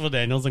is Christopher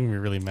Daniels, I'm gonna be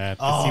really mad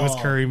because he was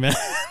Curry Man.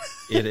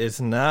 It is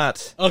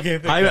not. Okay,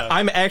 thank God.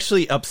 I'm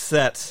actually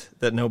upset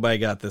that nobody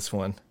got this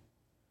one.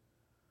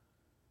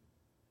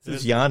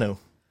 This is Yano.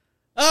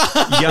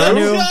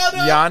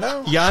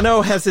 Yano?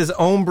 Yano has his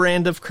own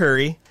brand of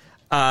curry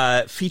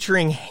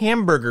featuring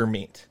hamburger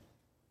meat.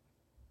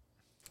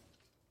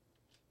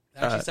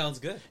 Actually sounds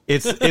good.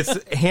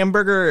 It's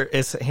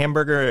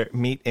hamburger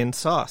meat in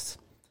sauce.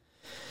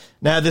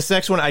 Now, this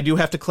next one, I do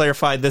have to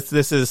clarify.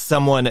 This is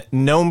someone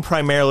known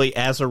primarily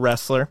as a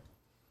wrestler.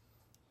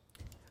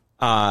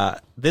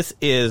 This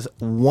is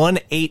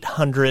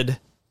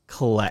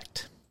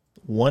 1-800-COLLECT.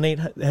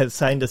 1-800 has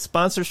signed a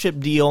sponsorship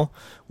deal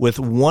with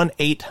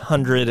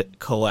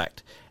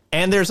 1-800-COLLECT.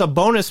 And there's a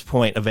bonus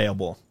point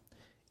available.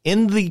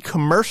 In the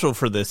commercial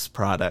for this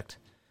product,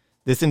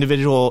 this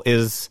individual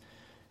is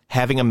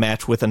having a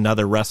match with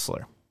another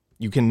wrestler.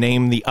 You can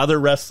name the other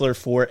wrestler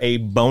for a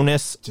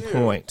bonus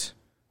point.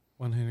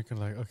 100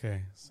 collect.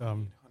 Okay,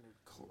 so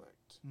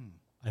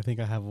I think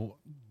I have. Oh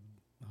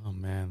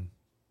man,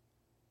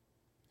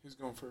 who's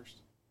going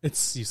first?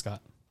 it's you,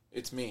 Scott.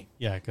 It's me.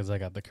 Yeah, because I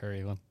got the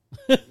curry one.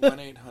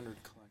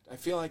 1-800-COLLECT. I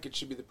feel like it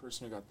should be the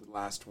person who got the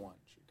last one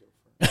should go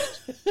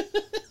first.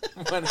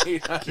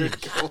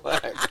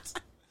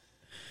 1-800-COLLECT.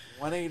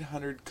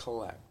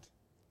 1-800-COLLECT.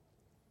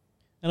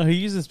 I know he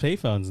uses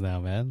payphones now,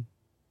 man.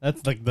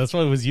 That's what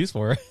it was used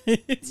for.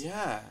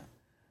 Yeah,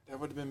 that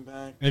would have been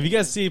back. If you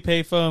guys see a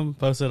payphone,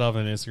 post it up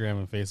on Instagram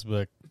and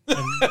Facebook.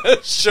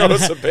 Show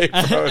us a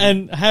payphone.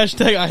 And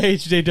hashtag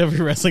IHJW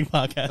Wrestling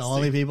Podcast. The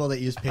only people that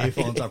use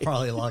payphones are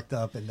probably locked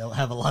up and don't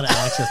have a lot of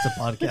access to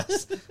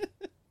podcasts.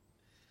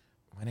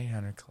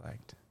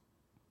 1-800-COLLECT.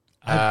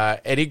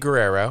 Eddie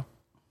Guerrero.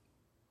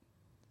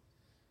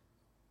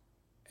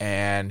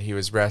 And he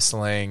was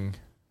wrestling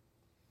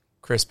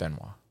Chris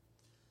Benoit.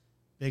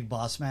 Big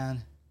Boss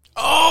Man.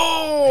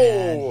 Oh!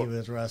 And he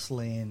was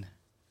wrestling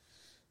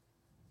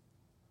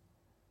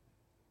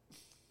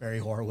Barry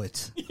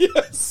Horowitz.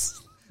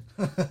 Yes.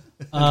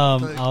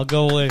 I'll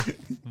go with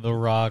The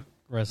Rock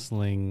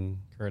wrestling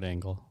Kurt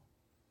Angle.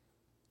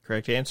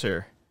 Correct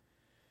answer.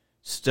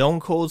 Stone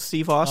Cold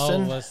Steve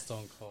Austin Oh,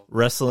 Stone Cold.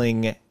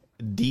 wrestling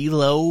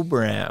D'Lo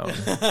Brown.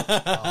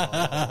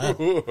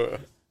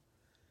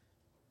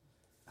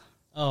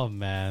 Oh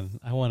man,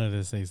 I wanted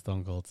to say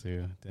Stone Cold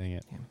too. Dang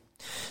it.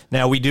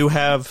 Now, we do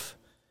have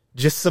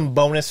just some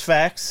bonus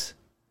facts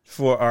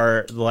for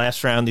our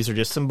last round. These are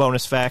just some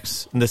bonus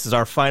facts, and this is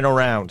our final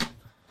round.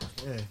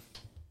 Okay.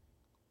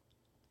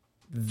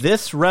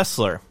 This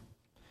wrestler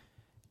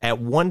at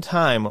one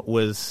time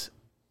was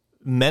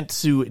meant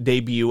to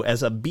debut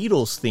as a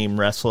Beatles-themed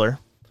wrestler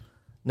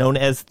known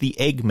as the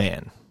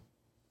Eggman.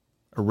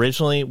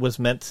 Originally was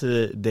meant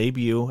to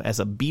debut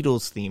as a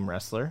Beatles-themed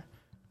wrestler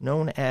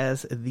known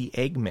as the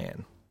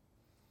Eggman.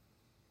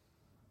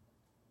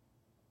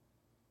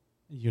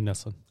 You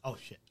Nesson. Oh,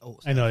 shit. Oh,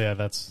 I know, yeah,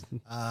 that's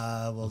we'll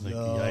like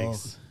go.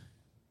 yikes.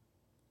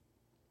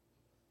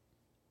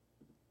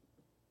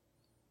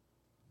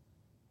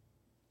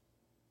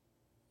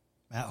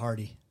 Matt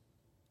Hardy.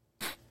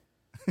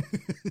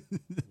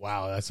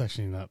 Wow, that's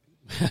actually not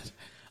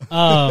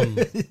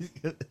bad.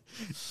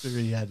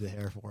 Figured you had the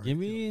hair for it. Give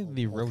me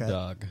the Road Okay.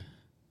 Dogg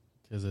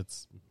because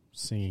it's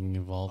singing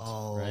involved,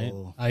 Oh. right?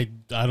 I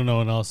don't know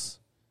one else.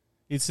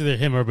 It's either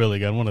him or Billy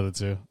Gunn, one of the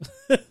two.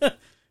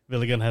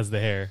 Billy Gunn has the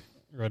hair.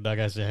 Road Dogg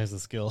actually has the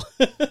skill.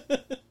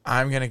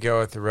 I'm going to go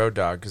with the Road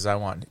Dogg because I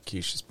want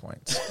Keisha's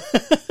points.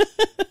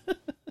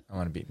 I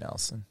want to beat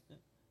Nelson.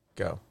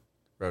 Go.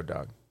 Road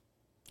Dogg.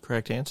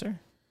 Correct answer?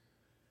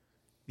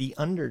 The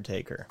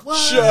Undertaker.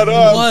 Shut It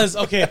was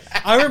okay.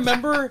 I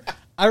remember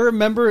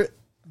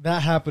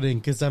that happening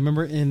because I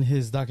remember in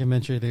his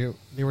documentary they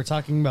were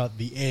talking about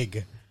the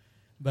egg,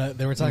 but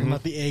they were talking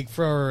about the egg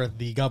for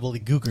the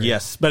gobbledygooker.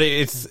 Yes, but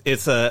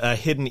it's a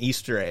hidden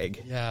Easter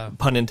egg. Yeah.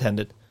 Pun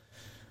intended.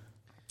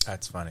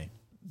 That's funny.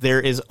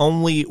 There is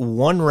only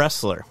one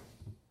wrestler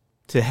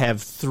to have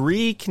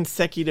 3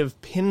 consecutive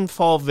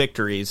pinfall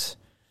victories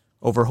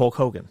over Hulk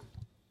Hogan.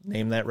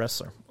 Name that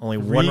wrestler. Only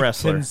one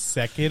wrestler.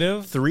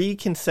 Consecutive. 3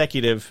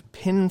 consecutive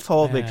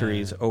pinfall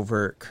victories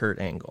over Kurt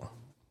Angle.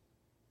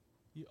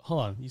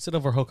 Hold on, you said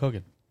over Hulk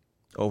Hogan.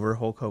 Over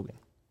Hulk Hogan.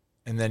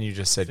 And then you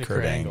just said Say Kurt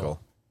Kurt Angle. Angle.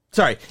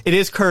 Sorry, it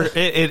is Kurt.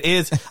 It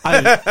is.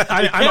 I'm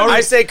I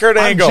already, say Kurt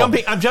Angle.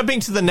 I'm jumping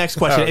to the next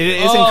question.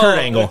 It isn't Kurt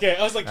Angle. Okay,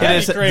 I was like, It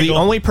is Kurt the Angle.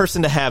 only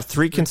person to have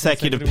 3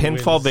 consecutive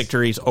consecutive pinfall wins.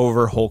 victories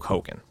over Hulk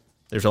Hogan.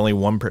 There's only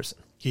one person.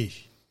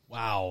 Quiche.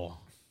 Wow,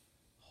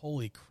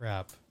 holy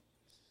crap!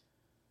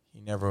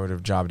 He never would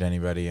have jobbed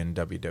anybody in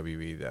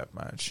WWE that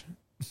much.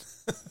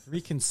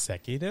 3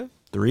 consecutive.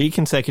 3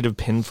 consecutive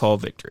pinfall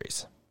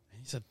victories.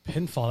 He said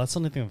pinfall. That's the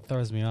only thing that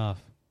throws me off.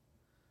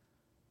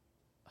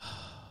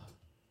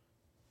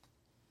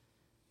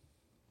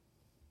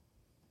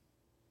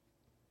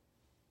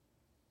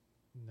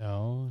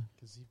 No,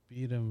 because he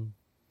beat him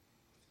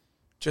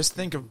Just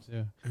think of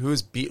too.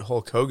 who's beat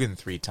Hulk Hogan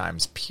 3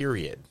 times,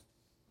 period.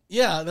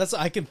 Yeah, that's.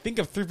 I can think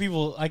of 3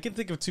 people. I can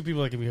think of 2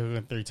 people that can be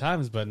Hogan 3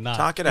 times, but not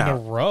Talk it in out. a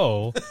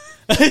row.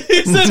 Talk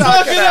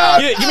it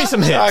out. Give me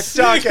some hits.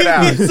 Talk it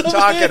out.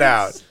 Talk it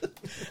out.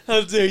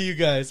 How dare you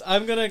guys?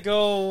 I'm gonna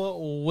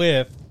go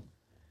with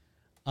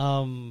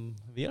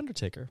The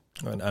Undertaker.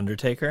 An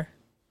Undertaker.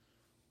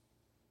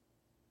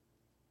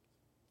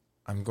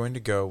 I'm going to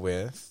go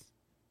with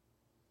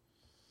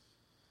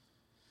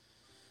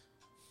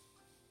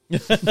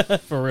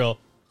For real.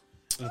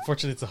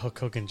 Unfortunately, it's a Hulk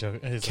Hogan joke.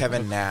 It's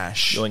Kevin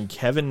Nash. Going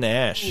Kevin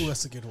Nash. Ooh,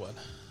 that's a good one.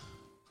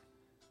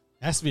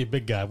 Has to be a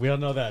big guy. We all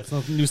know that.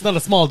 It's not a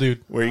small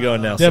dude. Where you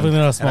going, Nelson? Definitely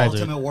not a small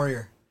dude. Ultimate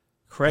Warrior.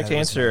 Correct That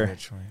was my answer. other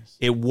choice.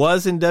 It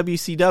was in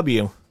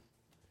WCW.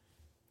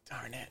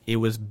 Darn it. It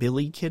was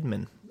Billy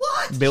Kidman.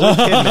 What? Billy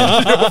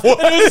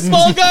Kidman. A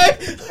small guy.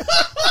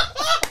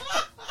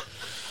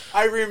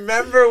 I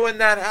remember when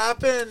that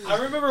happened. I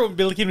remember when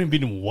Billy Kidman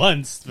beat him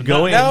once. But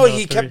Going- not No, in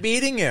he 3. kept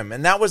beating him,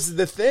 and that was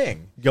the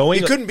thing.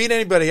 Going- He couldn't beat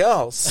anybody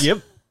else.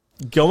 Yep.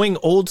 Going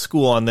old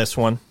school on this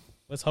one.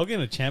 Was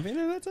Hogan a champion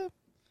at that time?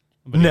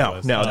 But he No,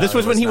 was. no. Oh. This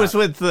was he when was he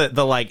was not. with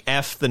the like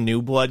F the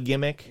New Blood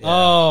gimmick.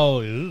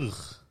 Oh, ugh.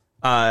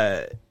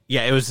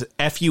 Yeah, it was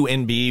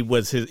FUNB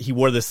was his. He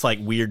wore this like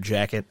weird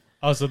jacket.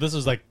 Oh, so this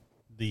was like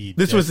the.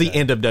 This was the dead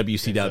end of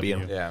WCW.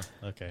 WCW. Yeah.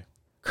 Okay.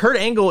 Kurt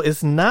Angle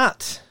is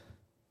not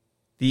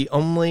the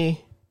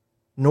only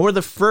nor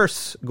the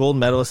first gold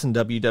medalist in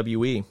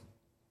WWE.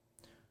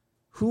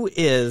 Who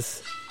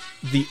is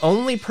the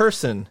only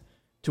person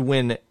to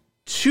win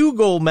 2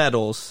 gold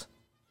medals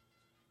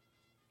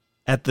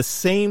at the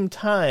same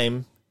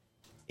time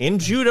in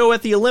judo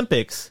at the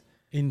Olympics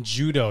In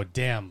judo,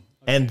 damn.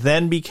 and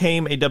then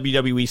became a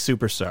WWE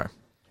superstar?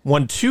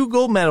 Won 2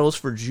 gold medals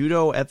for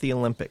judo at the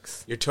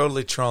Olympics. You're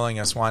totally trolling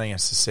us, wanting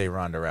us to say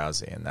Ronda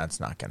Rousey, and that's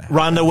not going to happen.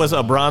 Ronda was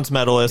a bronze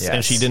medalist, and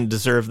Yes. she didn't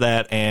deserve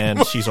that,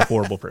 and she's a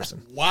horrible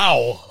person.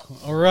 Wow.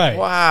 All right.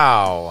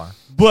 Wow.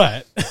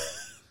 But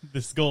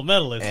this gold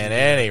medalist. At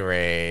any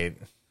rate,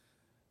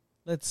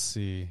 Let's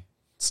see.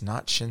 it's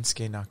not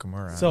Shinsuke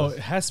Nakamura. So it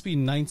has to be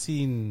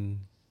 19.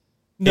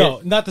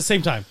 No, not the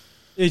same time.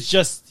 It's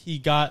just he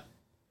got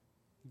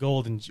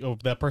gold in. Oh,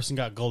 that person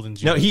got gold in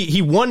judo. No,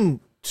 he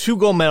won 2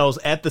 gold medals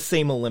at the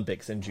same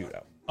Olympics in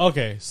judo.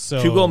 Okay,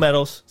 so 2 gold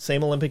medals,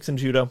 same Olympics in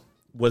judo.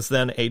 Was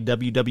then a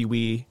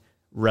WWE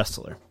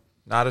wrestler.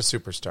 not a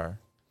superstar.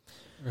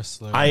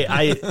 wrestler.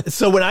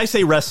 So when I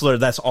say wrestler,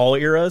 that's all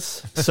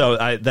eras.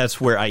 So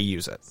that's where I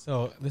use it.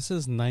 So this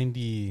is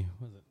 90.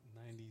 Was it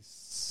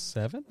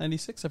 97,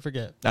 96? I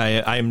forget.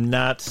 I'm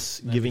not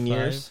giving 95?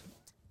 years.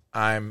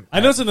 I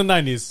know it's in the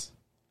 90s.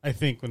 I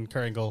think when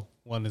Kurt Angle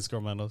won his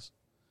gold medals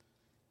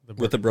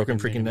With the broken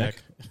freaking neck.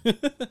 Is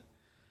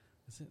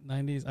it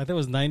 90s? I think it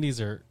was 90s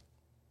or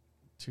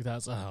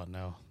 2000. Oh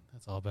no,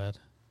 that's all bad.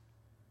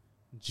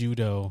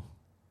 Judo.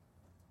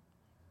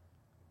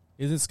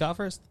 Isn't Scott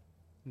first?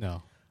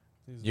 No.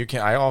 You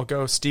can. I'll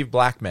go Steve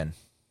Blackman.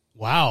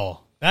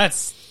 Wow,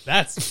 that's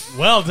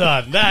well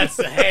done. That's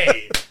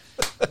hey,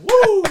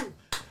 woo.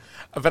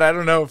 But I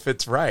don't know if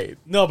it's right.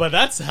 No, but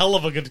that's a hell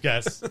of a good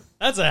guess.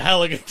 That's a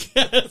hell of a good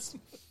guess.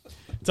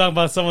 Talking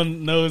about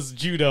someone knows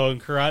judo and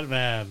karate,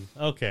 man.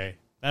 Okay,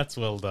 that's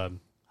well done.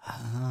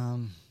 At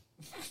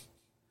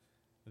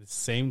the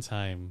same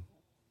time,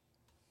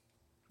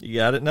 You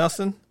got it,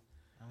 Nelson?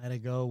 I gotta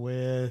go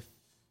with,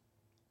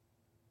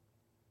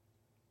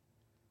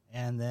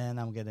 and then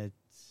I'm gonna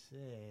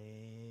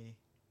say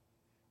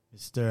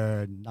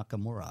Mr.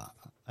 Nakamura.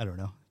 I don't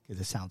know, because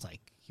it sounds like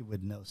he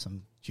would know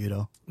some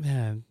judo.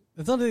 man,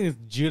 it's only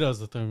judo's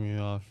that throw me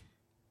off.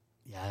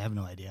 Yeah, I have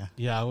no idea.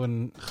 Yeah, I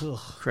wouldn't. Ugh.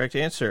 Correct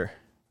answer.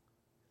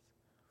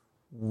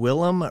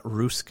 Willem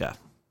Ruska.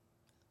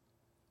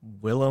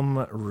 Willem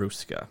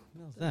Ruska.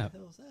 What the hell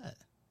What was that?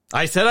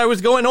 I said I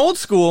was going old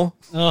school.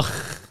 Oh,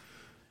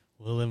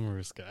 Willem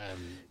Ruska.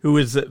 Who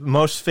is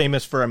most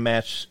famous for a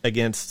match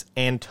against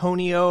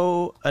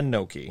Antonio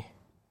Inoki.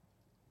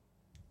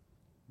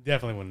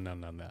 Definitely wouldn't have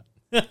known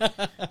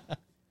that.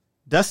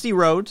 Dusty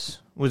Rhodes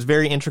was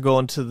very integral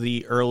into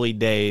the early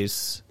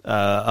days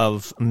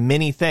of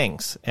many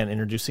things and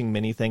introducing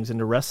many things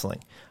into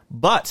wrestling.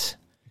 But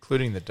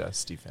Including the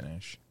dusty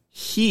finish.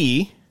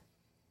 he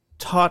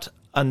taught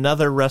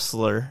another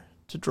wrestler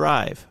to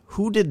drive.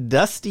 Who did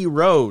Dusty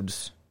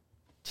Rhodes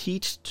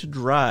teach to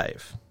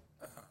drive?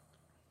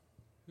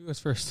 Who was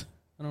first?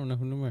 I don't know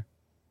who more.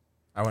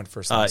 I went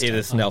first. It last time.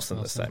 is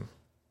Nelson this Nelson. time.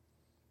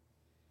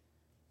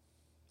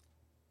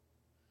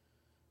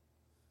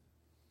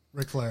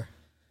 Ric Flair.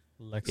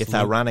 Lex It's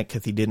Luger. ironic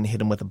because he didn't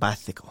hit him with a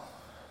bicycle.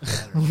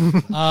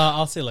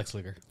 I'll say Lex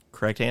Luger.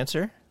 Correct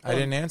answer? I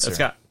didn't answer.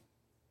 Scott.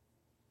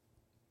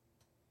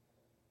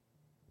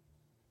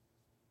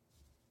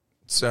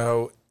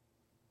 So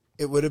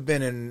it would have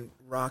been in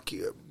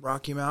Rocky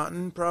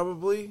Mountain,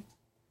 probably.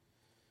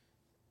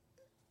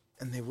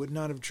 And they would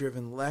not have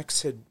driven.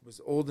 Lex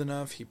was old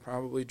enough. He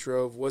probably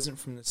drove. Wasn't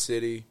from the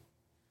city.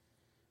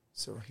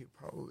 So he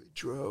probably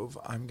drove.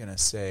 I'm going to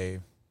say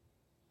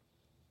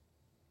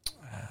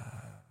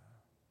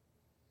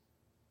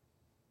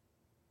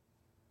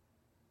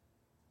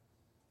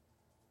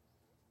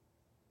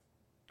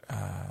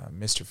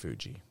Mr.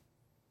 Fuji.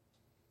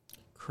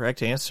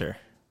 Correct answer.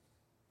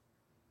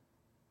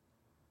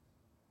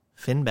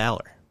 Finn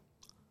Balor.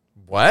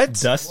 What?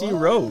 Dusty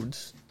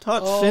Rhodes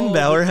taught Finn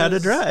Balor how to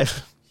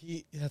drive.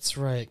 That's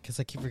right, because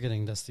I keep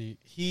forgetting Dusty.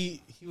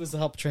 He was the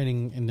help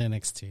training in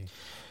NXT,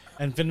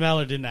 and Finn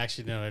Balor didn't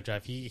actually know how to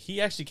drive.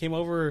 He actually came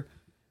over,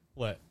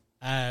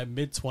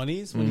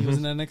 mid-20s when he was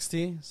in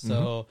NXT.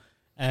 So,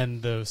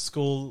 and the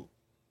school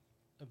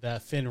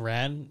that Finn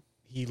ran,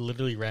 he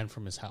literally ran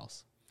from his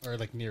house or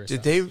like near his Did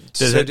house.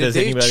 they Does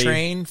anybody-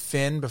 train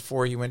Finn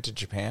before he went to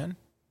Japan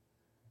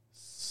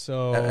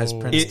So as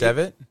Prince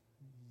Devitt?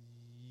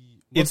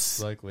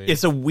 most likely,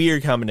 It's a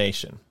weird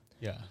combination.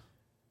 yeah.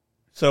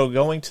 So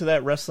going to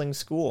that wrestling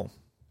school,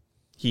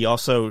 he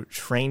also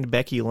trained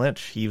Becky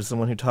Lynch. He was the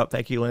one who taught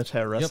Becky Lynch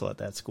how to wrestle at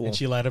that school. And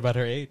she lied about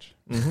her age.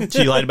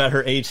 She lied about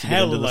her age to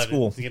get into the lied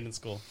school. to get in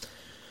school.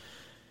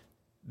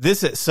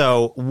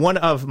 So one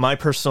of my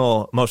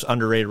personal most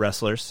underrated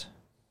wrestlers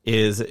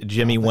is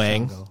Jimmy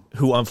Wang, Jungle.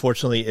 who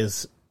unfortunately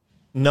is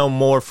known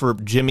more for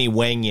Jimmy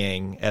Wang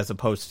Yang as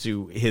opposed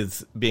to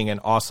his being an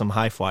awesome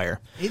high flyer.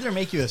 Either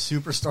make you a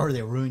superstar or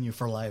they ruin you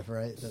for life,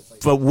 right? That's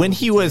like, But when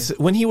he was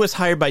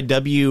hired by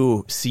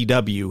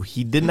WCW,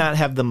 he did not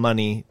have the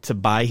money to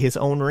buy his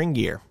own ring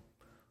gear.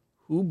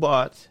 Who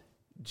bought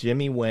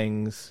Jimmy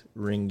Wang's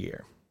ring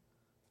gear?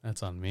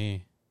 That's on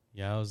me.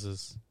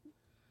 Yowzes.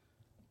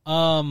 It's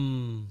not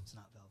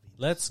Velveeta.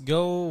 Let's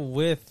go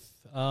with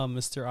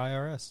Mr.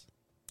 IRS.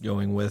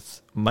 Going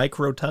with Mike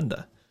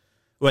Rotunda.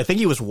 Well, I think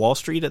he was Wall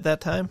Street at that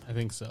time. I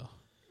think so.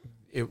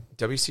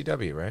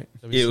 WCW, right?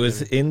 It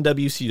was in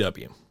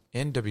WCW.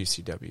 In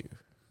WCW.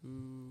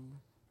 Who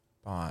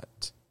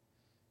bought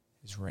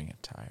his ring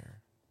attire?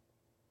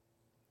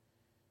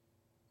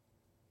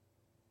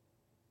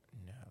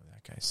 No,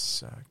 that guy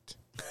sucked.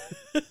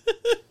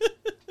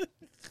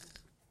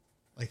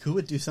 Like, who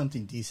would do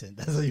something decent?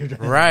 That's what you're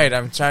trying Right,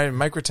 I'm trying.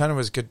 Mike Rotunda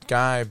was a good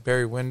guy.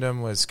 Barry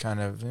Windham was kind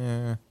of.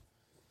 If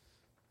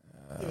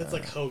it's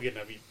like Hogan,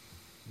 I mean,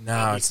 No,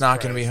 I'd be it's not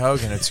going to be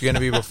surprised. Hogan. It's going to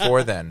be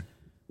before then.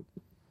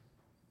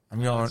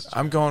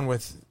 I'm going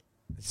with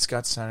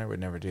Scott Steiner. Would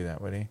never do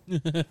that, would he?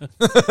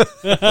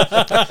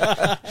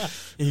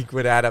 He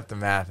would add up the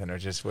math, and it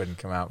just wouldn't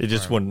come out. It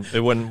just for him.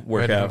 wouldn't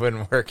work out.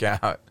 Wouldn't work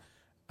out.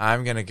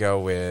 I'm going to go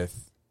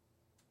with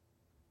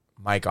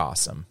Mike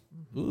Awesome.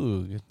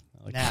 ooh, good.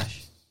 I like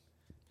Nash.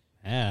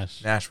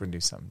 Nash. Nash would do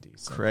something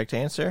decent. Correct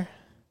answer.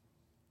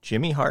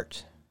 Jimmy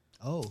Hart.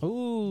 Oh,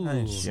 Ooh,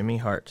 Nice. Jimmy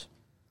Hart.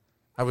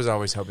 I was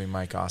always hoping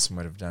Mike Awesome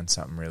would have done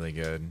something really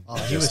good. Oh,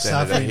 he was Just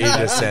ended up- suffering. He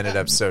just ended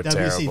up so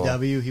terrible.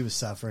 WCW, he was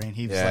suffering.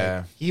 He was Yeah.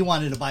 like, he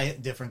wanted to buy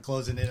different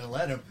clothes and they didn't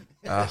let him.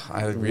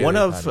 I really One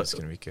of- thought he was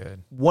going to be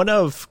good. One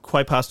of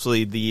quite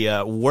possibly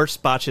the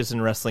worst botches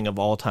in wrestling of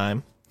all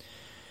time.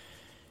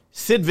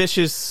 Sid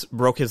Vicious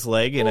broke his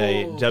leg in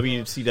a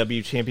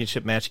WCW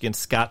championship match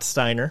against Scott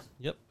Steiner.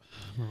 Yep,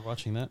 we're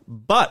watching that.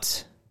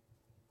 But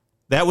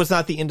that was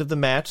not the end of the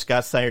match.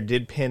 Scott Steiner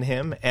did pin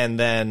him. And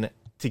then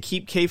to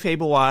keep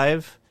kayfabe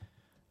alive,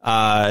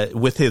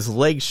 with his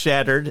leg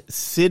shattered,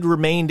 Sid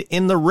remained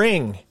in the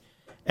ring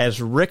as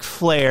Ric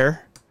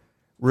Flair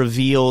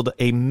revealed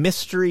a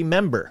mystery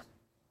member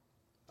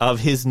of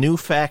his new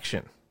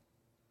faction.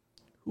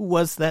 Who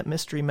was that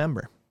mystery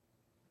member?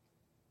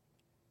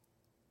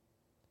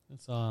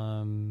 It's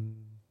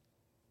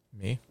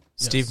Me?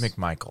 Steve Yes.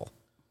 McMichael.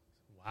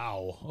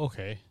 wow.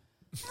 Okay.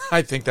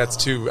 I think that's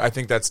too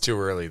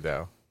early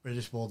though.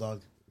 British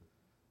Bulldog.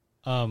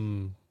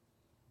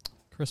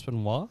 Chris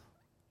Benoit.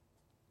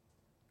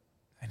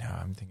 I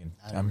know.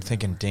 I'm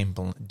thinking Dean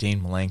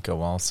Malenko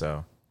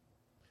also.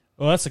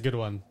 Oh, that's a good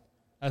one.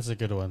 That's a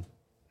good one.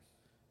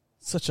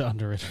 Such an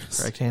underrated.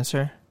 Correct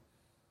answer.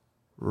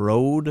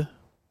 Road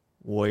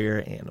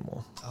Warrior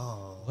Animal.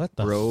 Oh, What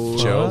the? Road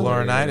Joe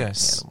Warrior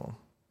Laurinaitis. Animal.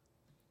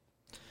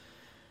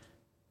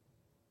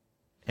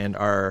 And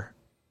our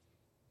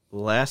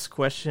last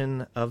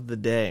question of the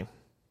day.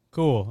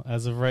 Cool.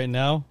 As of right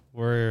now,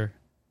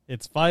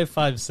 it's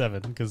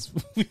 5-5-7 because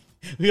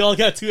we all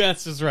got 2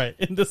 answers right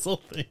in this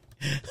whole thing.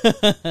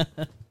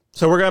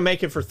 So we're gonna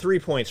make it for 3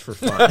 points for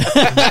fun.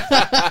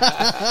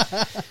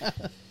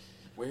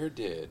 Where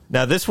did?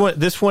 Now this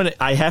one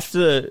I have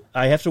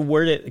to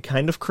word it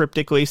kind of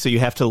cryptically, so you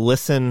have to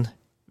listen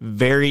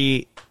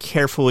very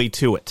carefully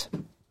to it.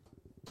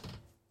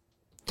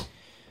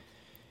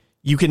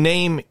 You can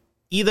name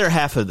either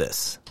half of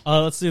this.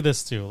 Let's do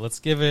this too. Let's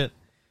give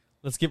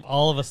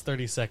all of us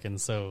 30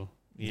 seconds. So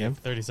you have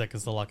 30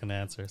 seconds to lock in the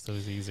answer, so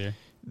it's easier.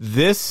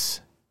 This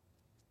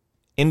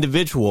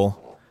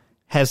individual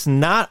has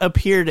not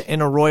appeared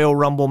in a Royal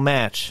Rumble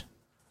match,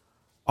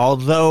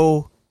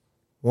 although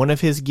one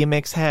of his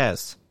gimmicks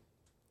has.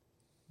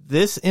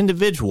 This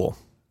individual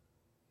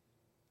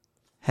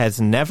has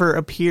never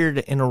appeared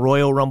in a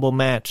Royal Rumble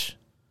match,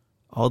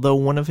 although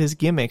one of his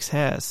gimmicks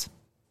has.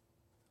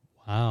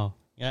 Wow.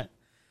 Yeah.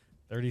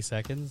 30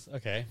 seconds.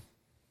 Okay.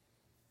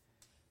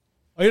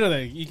 Oh, you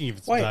can give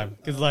it some time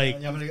because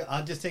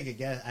I'll just take a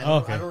guess. I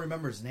Okay. don't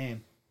remember his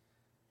name.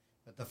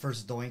 But the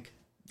first doink.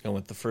 Going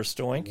with the first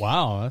doink.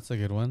 wow, that's a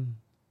good one.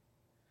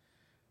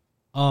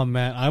 Oh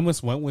man, I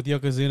almost went with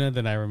Yokozuna.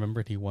 Then I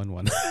remembered he won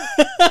one.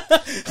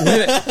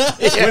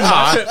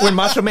 When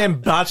Macho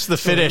Man botched the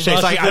finish,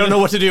 it's like, I don't know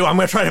what to do. I'm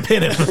going to try to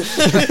pin him.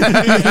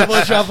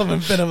 We'll drop him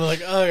and pin him.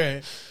 Like,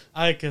 okay,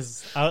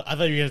 because I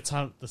thought you were gonna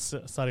taunt the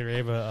Saudi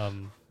Arabia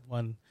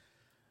one.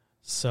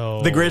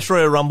 So The Greatest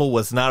Royal Rumble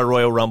was not a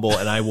Royal Rumble,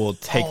 and I will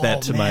take Oh,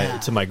 that to man.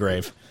 my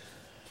grave.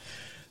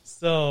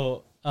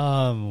 So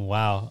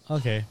wow,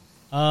 okay.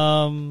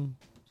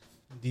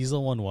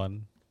 Diesel won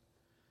one.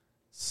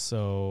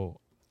 So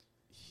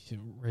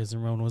Razor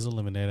Ramon was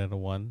eliminated at a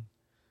 1.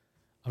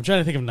 I'm trying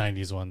to think of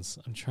 90s ones.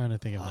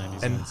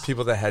 And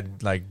people that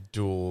had like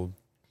dual.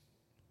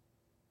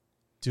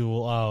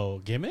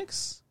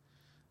 Gimmicks?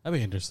 That'd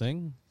be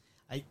interesting.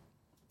 I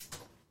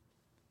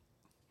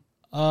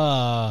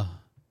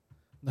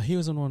No, he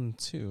was in 1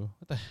 too.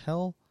 What the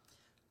hell?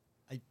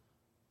 I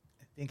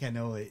think I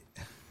know it.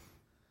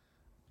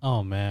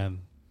 Oh man.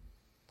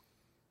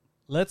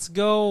 Let's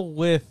go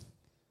with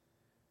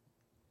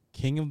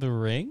King of the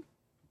Ring.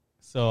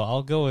 So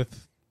I'll go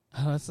with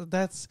that's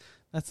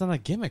not a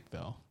gimmick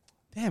though.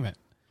 Damn it.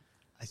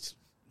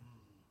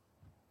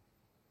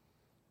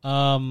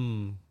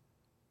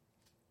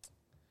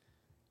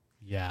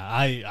 Yeah,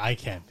 I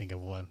can't think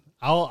of one.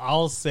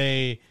 I'll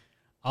say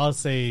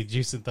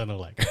Juice and Thunder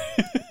Liger.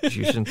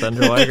 Juice and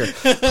Thunder Liger.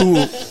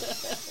 Who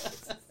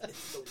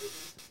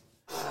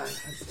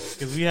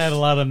Because we had a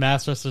lot of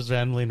mass wrestlers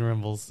randomly in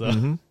Rumbles, so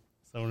Mm-hmm.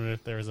 so I wonder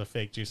if there was a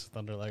fake Juice and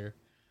Thunder Liger.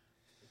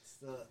 It's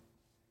the.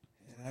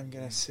 And I'm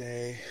gonna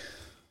say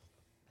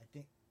I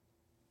think.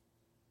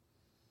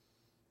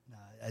 No,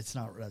 it's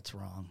not. That's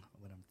wrong.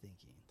 What I'm thinking.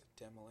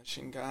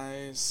 Demolition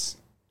Guys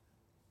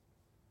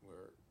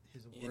were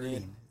His In wording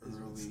it is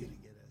what's early. gonna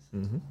get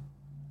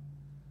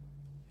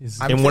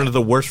us. in one of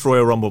the worst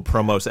Royal Rumble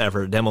promos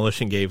ever,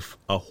 Demolition gave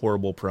a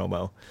horrible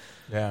promo.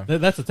 yeah.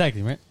 That's a tag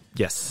team, right?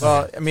 Yes.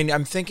 Well, I mean,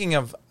 I'm thinking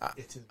of.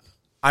 It's a,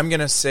 I'm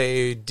gonna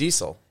say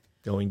Diesel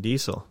Going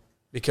Diesel.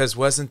 because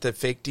wasn't the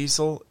fake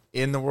Diesel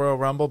in the Royal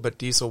Rumble, but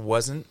Diesel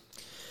wasn't.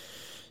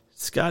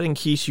 Scott and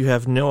Keish, you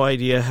have no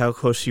idea how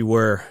close you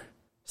were.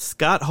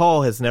 Scott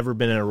Hall has never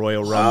been in a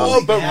Royal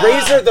Rumble. but yeah.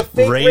 Razor, the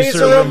fake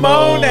Razor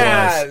Ramon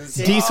has.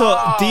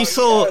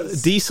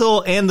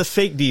 Diesel, and the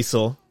fake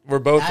Diesel We're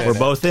both in were it.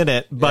 both in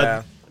it,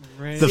 but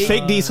Yeah. the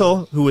fake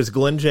Diesel, who was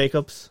Glenn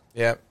Jacobs,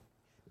 Yep.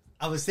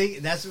 I was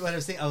thinking. That's what I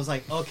was thinking. I was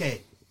like,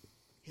 okay,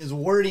 his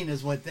wording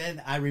is what.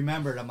 Then I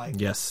remembered. I'm like,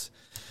 yes,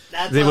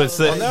 that's It how was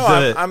I the- like,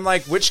 No, I'm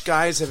like, which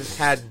guys have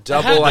had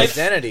double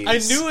identities? I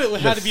knew it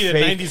had to be the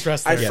fake- 90s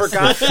wrestler. I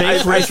forgot. The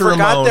fake I Razor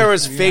forgot Ramon. there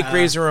was fake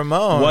Razor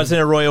Ramon.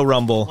 wasn't a Royal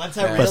Rumble, Once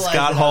I but realized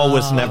Scott it, Hall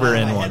was I never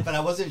in my one. head, but I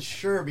wasn't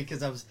sure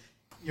because I was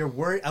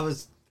I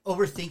was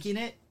overthinking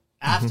it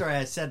after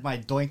I said my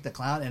Doink the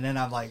Clown, and then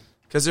I'm like,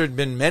 Because there had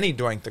been many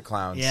Doink the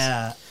Clowns.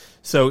 yeah,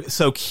 So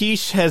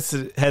Keish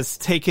has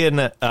taken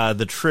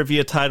the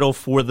trivia title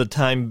for the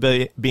time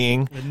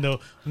being. With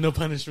no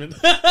punishment.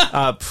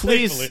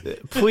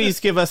 Please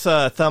give us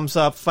a thumbs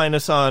up. Find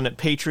us on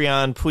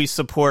Patreon. Please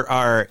support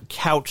our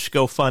Couch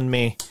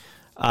GoFundMe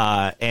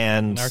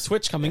and our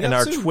Twitch coming and up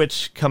our soon.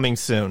 Twitch coming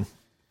soon.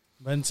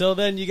 But until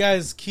then, you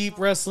guys keep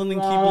wrestling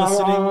and keep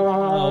listening.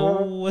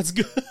 Oh, let's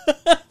go.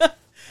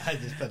 I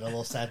just put a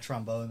little sad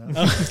trombone.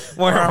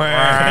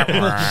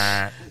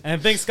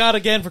 And thanks, Scott,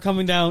 again for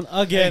coming down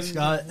again Thanks,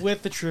 Scott.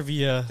 with the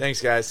trivia.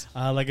 Thanks, guys.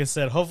 Like I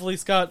said, hopefully,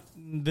 Scott,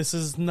 this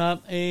is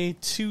not a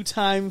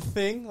 2-time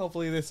thing.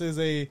 Hopefully, this is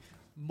a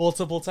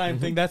multiple-time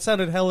thing. That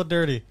sounded hella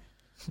dirty.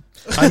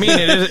 I mean,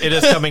 it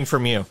is coming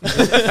from you.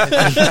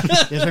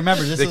 Just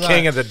remember, this The is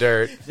king our, of the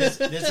dirt. this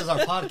is our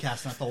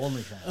podcast, not the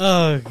OnlyFans.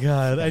 Oh,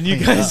 God. And you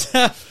guys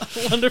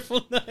have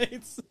wonderful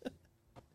nights.